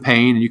was in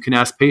pain, and you can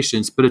ask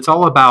patients, but it's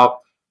all about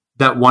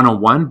that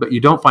one-on-one. But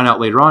you don't find out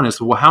later on is,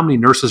 well, how many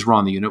nurses were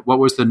on the unit? What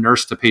was the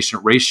nurse to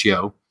patient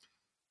ratio?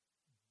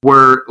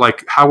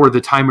 How were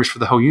the timers for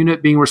the whole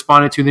unit being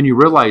responded to? Then you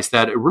realize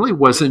that it really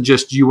wasn't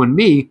just you and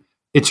me.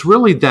 It's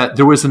really that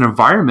there was an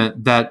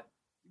environment that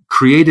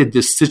created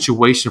this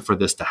situation for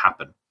this to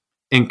happen.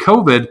 In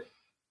COVID,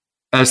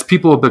 as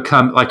people have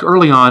become, like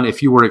early on,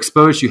 if you were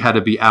exposed, you had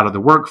to be out of the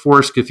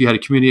workforce. If you had a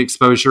community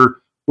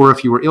exposure, or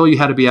if you were ill, you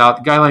had to be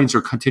out. The guidelines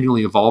are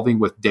continually evolving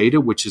with data,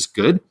 which is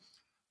good.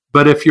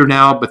 But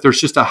there's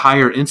just a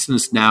higher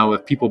incidence now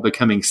of people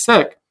becoming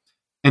sick.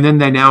 And then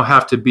they now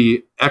have to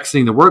be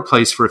exiting the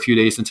workplace for a few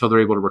days until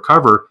they're able to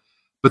recover.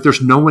 But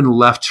there's no one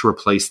left to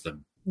replace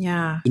them.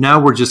 Yeah. So now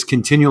we're just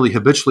continually,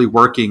 habitually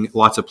working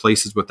lots of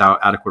places without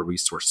adequate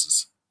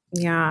resources.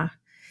 Yeah.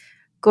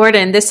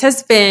 Gordon, this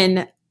has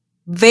been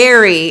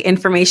very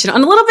informational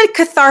and a little bit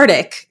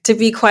cathartic, to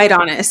be quite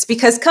honest,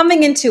 because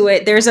coming into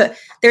it, there's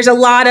a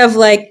lot of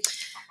like,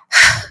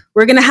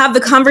 we're going to have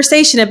the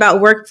conversation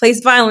about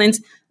workplace violence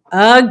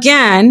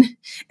again,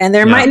 and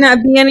there might not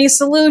be any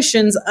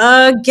solutions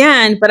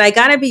again. But I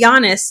got to be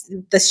honest,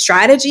 the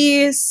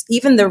strategies,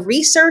 even the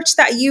research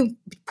that you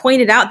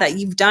pointed out that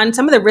you've done,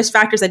 some of the risk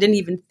factors I didn't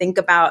even think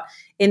about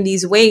in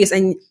these ways.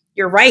 And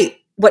you're right.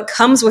 What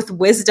comes with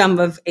wisdom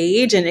of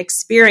age and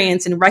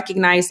experience and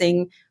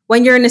recognizing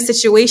when you're in a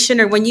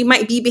situation or when you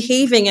might be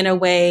behaving in a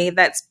way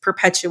that's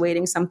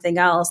perpetuating something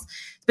else.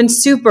 It's been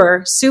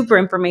super, super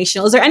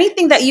informational. Is there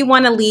anything that you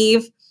want to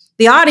leave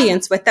the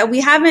audience with that we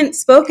haven't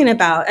spoken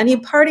about? Any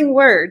parting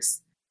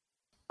words?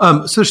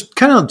 So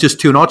kind of just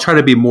two, and I'll try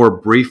to be more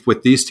brief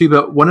with these two,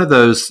 but one of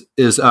those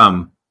is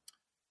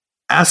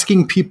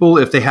asking people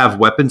if they have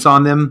weapons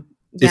on them.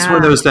 Yeah. It's one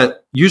of those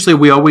that usually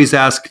we always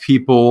ask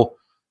people,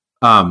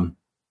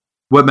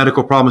 what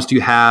medical problems do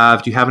you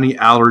have? Do you have any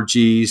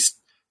allergies?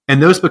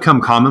 And those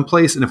become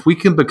commonplace. And if we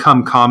can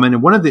become common,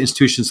 and one of the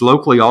institutions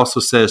locally also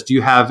says, do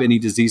you have any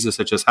diseases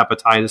such as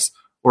hepatitis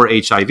or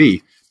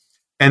HIV?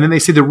 And then they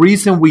say the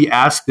reason we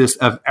ask this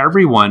of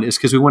everyone is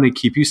because we want to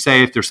keep you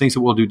safe. There's things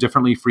that we'll do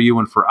differently for you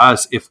and for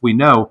us if we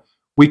know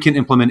we can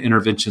implement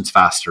interventions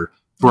faster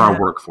for our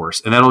workforce.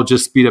 And that'll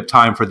just speed up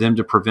time for them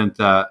to prevent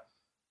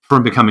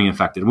from becoming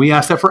infected. And we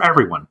ask that for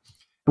everyone.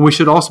 And we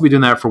should also be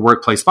doing that for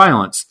workplace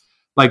violence.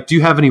 Like, do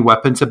you have any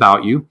weapons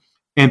about you?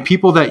 And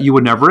people that you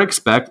would never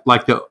expect,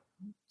 like the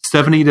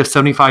 70 to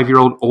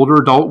 75-year-old older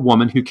adult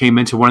woman who came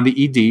into one of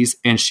the EDs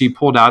and she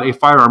pulled out a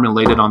firearm and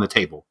laid it on the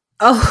table.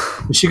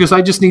 Oh. And she goes,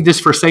 I just need this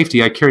for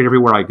safety. I carry it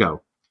everywhere I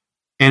go.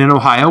 And in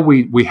Ohio,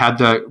 we had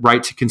the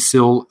right to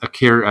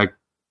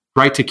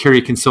carry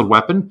a concealed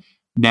weapon.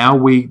 Now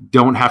we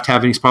don't have to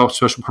have any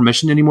special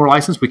permission anymore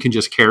license. We can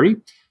just carry. A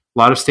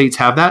lot of states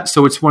have that.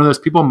 So it's one of those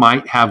people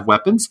might have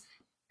weapons.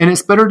 And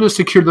it's better to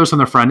secure those on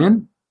the front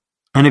end.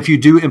 And if you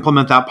do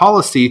implement that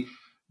policy,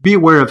 be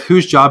aware of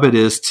whose job it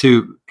is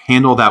to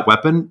handle that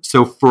weapon.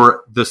 So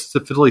for the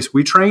facilities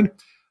we train,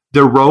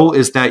 their role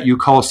is that you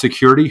call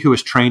security who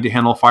is trained to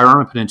handle a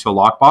firearm and put it into a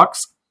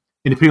lockbox.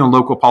 And depending on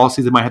local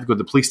policy, they might have to go to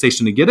the police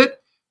station to get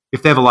it.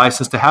 If they have a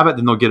license to have it,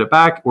 then they'll get it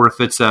back. Or if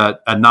it's a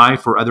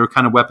knife or other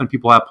kind of weapon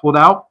people have pulled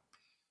out.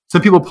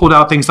 Some people pulled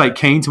out things like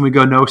canes and we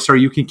go, no, sir,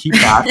 you can keep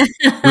that.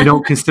 We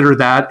don't consider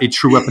that a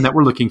true weapon that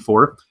we're looking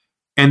for.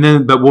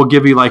 But we'll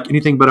give you like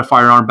anything but a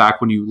firearm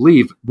back when you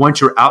leave. Once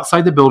you're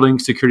outside the building,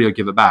 security will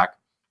give it back.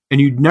 And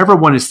you'd never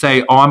want to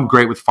say, oh, I'm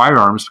great with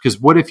firearms, because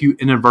what if you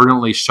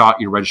inadvertently shot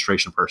your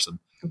registration person?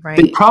 Right.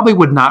 They probably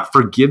would not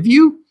forgive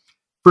you,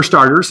 for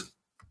starters.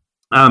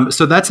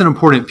 So that's an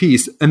important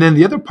piece. And then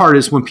the other part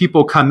is when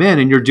people come in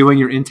and you're doing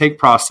your intake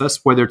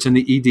process, whether it's in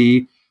the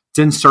ED, it's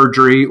in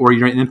surgery, or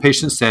you're in an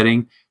inpatient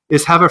setting,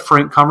 is have a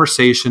frank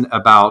conversation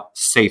about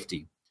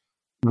safety.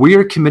 We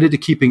are committed to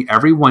keeping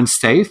everyone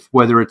safe,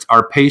 whether it's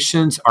our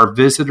patients, our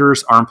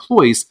visitors, our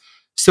employees.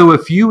 So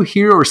if you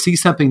hear or see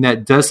something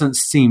that doesn't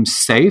seem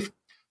safe,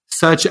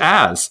 such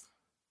as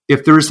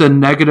if there's a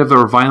negative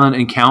or violent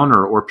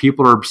encounter, or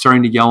people are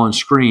starting to yell and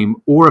scream,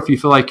 or if you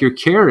feel like your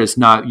care is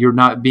you're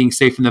not being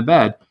safe in the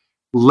bed,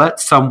 let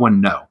someone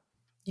know.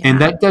 Yeah.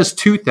 And that does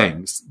two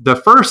things. The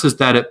first is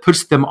that it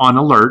puts them on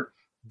alert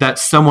that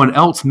someone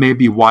else may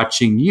be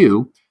watching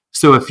you.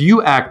 So if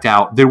you act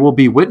out, there will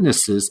be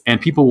witnesses and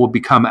people will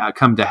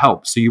come to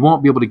help. So you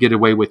won't be able to get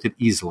away with it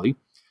easily.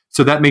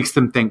 So that makes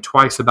them think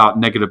twice about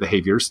negative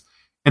behaviors.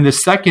 And the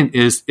second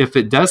is, if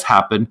it does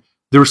happen,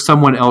 there's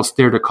someone else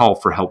there to call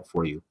for help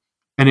for you.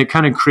 And it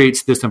kind of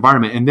creates this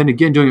environment. And then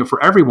again, doing it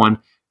for everyone,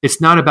 it's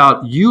not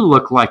about you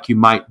look like you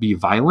might be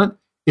violent.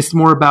 It's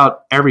more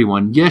about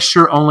everyone. Yes,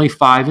 you're only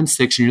 5 and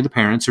 6 and you're the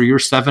parents, or you're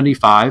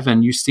 75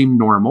 and you seem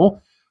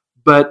normal,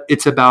 but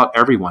it's about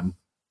everyone.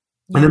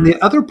 Yeah. And then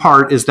the other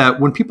part is that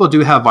when people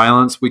do have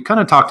violence, we kind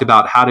of talked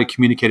about how to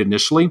communicate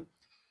initially.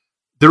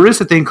 There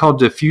is a thing called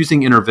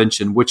diffusing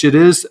intervention, which it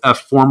is a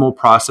formal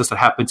process that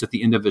happens at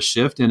the end of a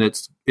shift, and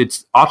it's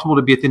optimal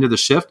to be at the end of the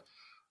shift.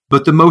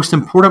 But the most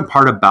important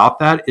part about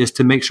that is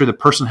to make sure the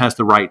person has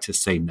the right to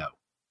say no.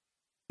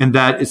 And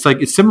that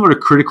it's similar to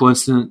critical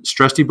incident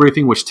stress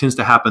debriefing, which tends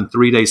to happen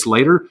 3 days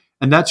later.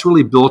 And that's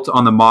really built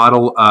on the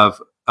model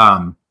of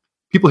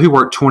people who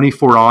work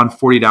 24 on,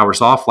 48 hours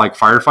off, like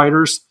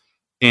firefighters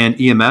and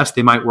EMS.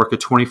 They might work a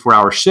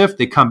 24-hour shift.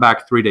 They come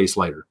back 3 days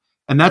later.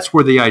 And that's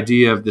where the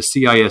idea of the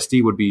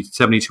CISD would be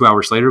 72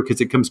 hours later,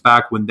 because it comes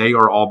back when they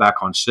are all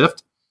back on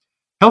shift.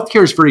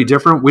 Healthcare is very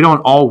different. We don't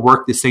all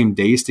work the same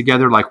days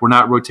together. Like we're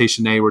not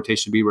rotation A,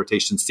 rotation B,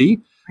 rotation C.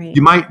 Right.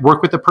 You might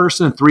work with a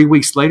person and 3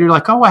 weeks later,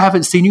 like, oh, I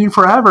haven't seen you in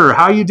forever.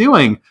 How are you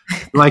doing?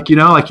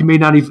 You may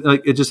not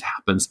even, it just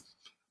happens.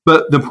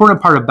 But the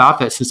important part about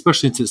that,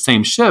 especially since it's the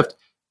same shift,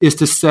 is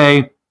to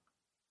say,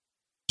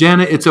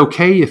 Jana, it's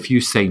okay if you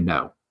say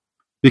no.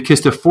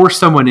 Because to force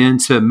someone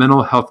into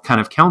mental health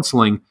kind of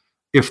counseling,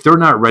 if they're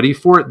not ready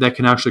for it, that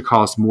can actually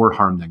cause more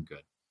harm than good.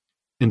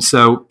 And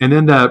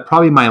then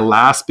probably my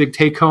last big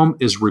take home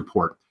is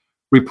report.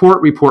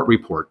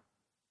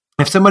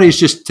 If somebody's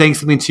just saying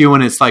something to you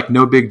and it's like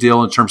no big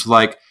deal in terms of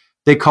like,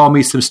 they call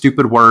me some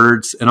stupid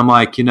words and I'm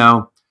like,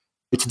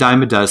 it's a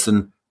dime a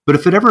dozen. But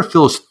if it ever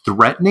feels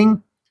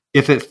threatening,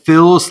 if it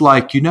feels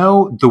like,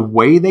 the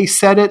way they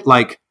said it,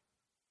 like,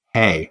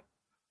 hey,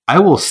 I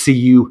will see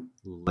you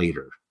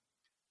later.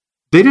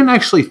 They didn't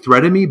actually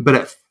threaten me, but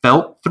it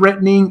felt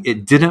threatening.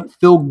 It didn't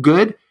feel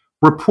good.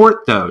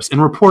 Report those and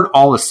report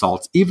all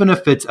assaults, even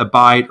if it's a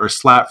bite or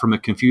slap from a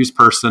confused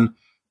person,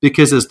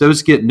 because as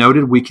those get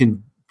noted, we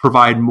can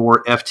provide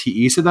more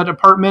FTEs to that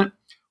department.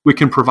 We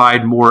can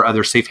provide more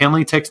other safe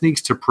handling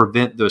techniques to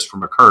prevent those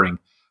from occurring,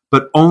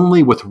 but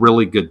only with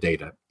really good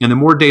data. And the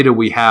more data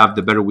we have,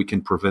 the better we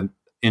can prevent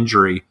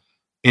injury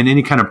and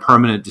any kind of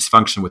permanent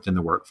dysfunction within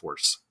the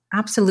workforce.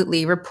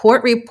 Absolutely.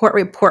 Report. We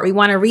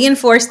want to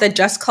reinforce the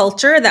just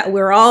culture that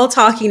we're all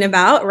talking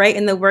about, right,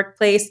 in the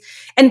workplace,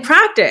 and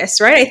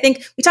practice, right? I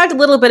think we talked a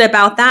little bit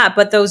about that,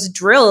 but those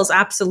drills,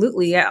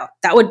 absolutely. Yeah,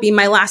 that would be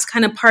my last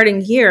kind of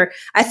parting here.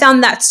 I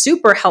found that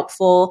super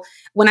helpful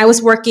when I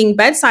was working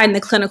bedside in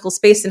the clinical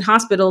space in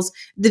hospitals.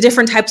 The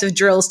different types of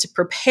drills to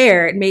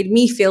prepare, it made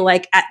me feel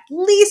like at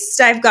least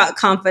I've got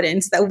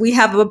confidence that we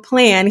have a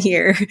plan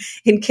here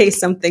in case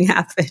something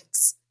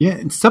happens. Yeah,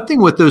 and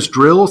something with those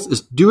drills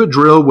is do a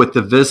drill with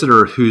the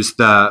visitor who's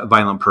the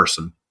violent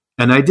person.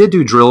 And I did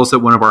do drills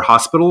at one of our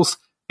hospitals,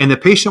 and the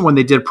patient, when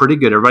they did pretty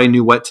good, everybody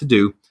knew what to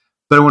do.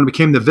 But when it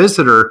became the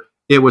visitor,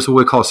 it was what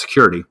we call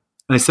security.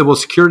 And I said, well,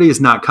 security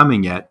is not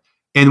coming yet.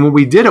 And when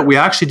we did it, we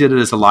actually did it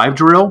as a live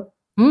drill,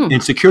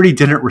 and security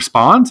didn't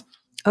respond.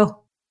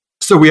 Oh.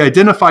 So we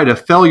identified a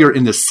failure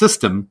in the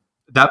system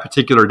that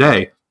particular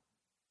day.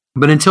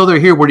 But until they're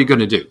here, what are you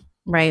going to do?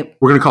 Right.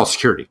 We're going to call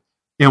security.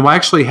 And we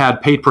actually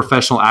had paid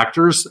professional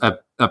actors, a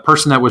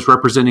person that was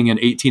representing an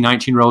 18,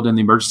 19-year-old in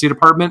the emergency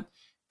department,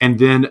 and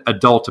then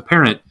adult, a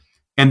parent.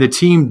 And the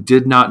team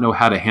did not know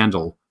how to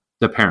handle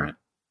the parent.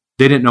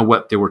 They didn't know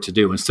what they were to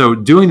do. And so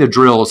doing the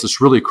drills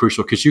is really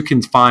crucial because you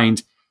can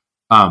find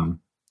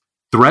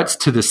threats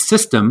to the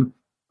system,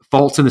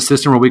 faults in the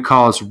system, what we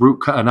call as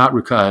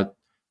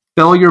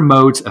failure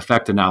modes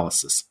effect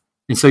analysis.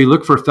 And so you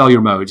look for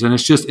failure modes, and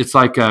it's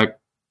like a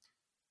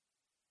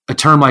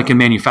term like in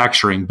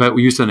manufacturing, but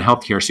we use it in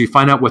healthcare. So you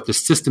find out what the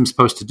system's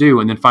supposed to do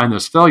and then find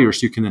those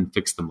failures so you can then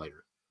fix them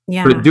later.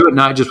 Yeah. But do it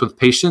not just with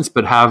patients,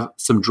 but have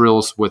some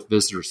drills with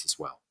visitors as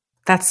well.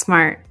 That's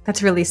smart.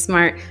 That's really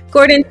smart.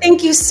 Gordon,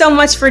 thank you so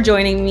much for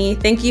joining me.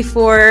 Thank you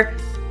for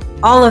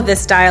all of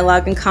this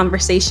dialogue and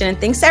conversation.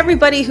 Thanks to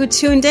everybody who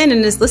tuned in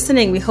and is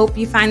listening. We hope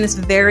you find this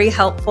very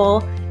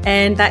helpful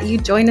and that you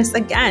join us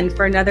again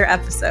for another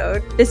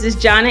episode. This is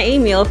Jana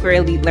Emil for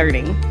Elite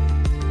Learning.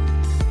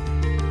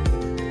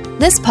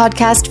 This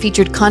podcast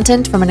featured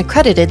content from an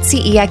accredited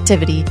CE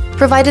activity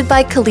provided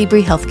by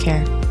Colibri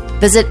Healthcare.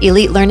 Visit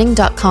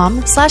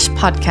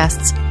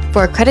elitelearning.com/podcasts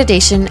for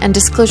accreditation and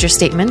disclosure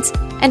statements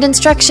and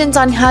instructions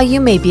on how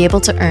you may be able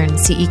to earn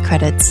CE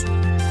credits.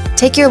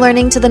 Take your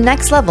learning to the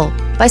next level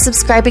by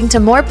subscribing to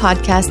more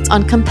podcasts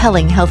on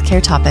compelling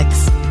healthcare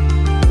topics.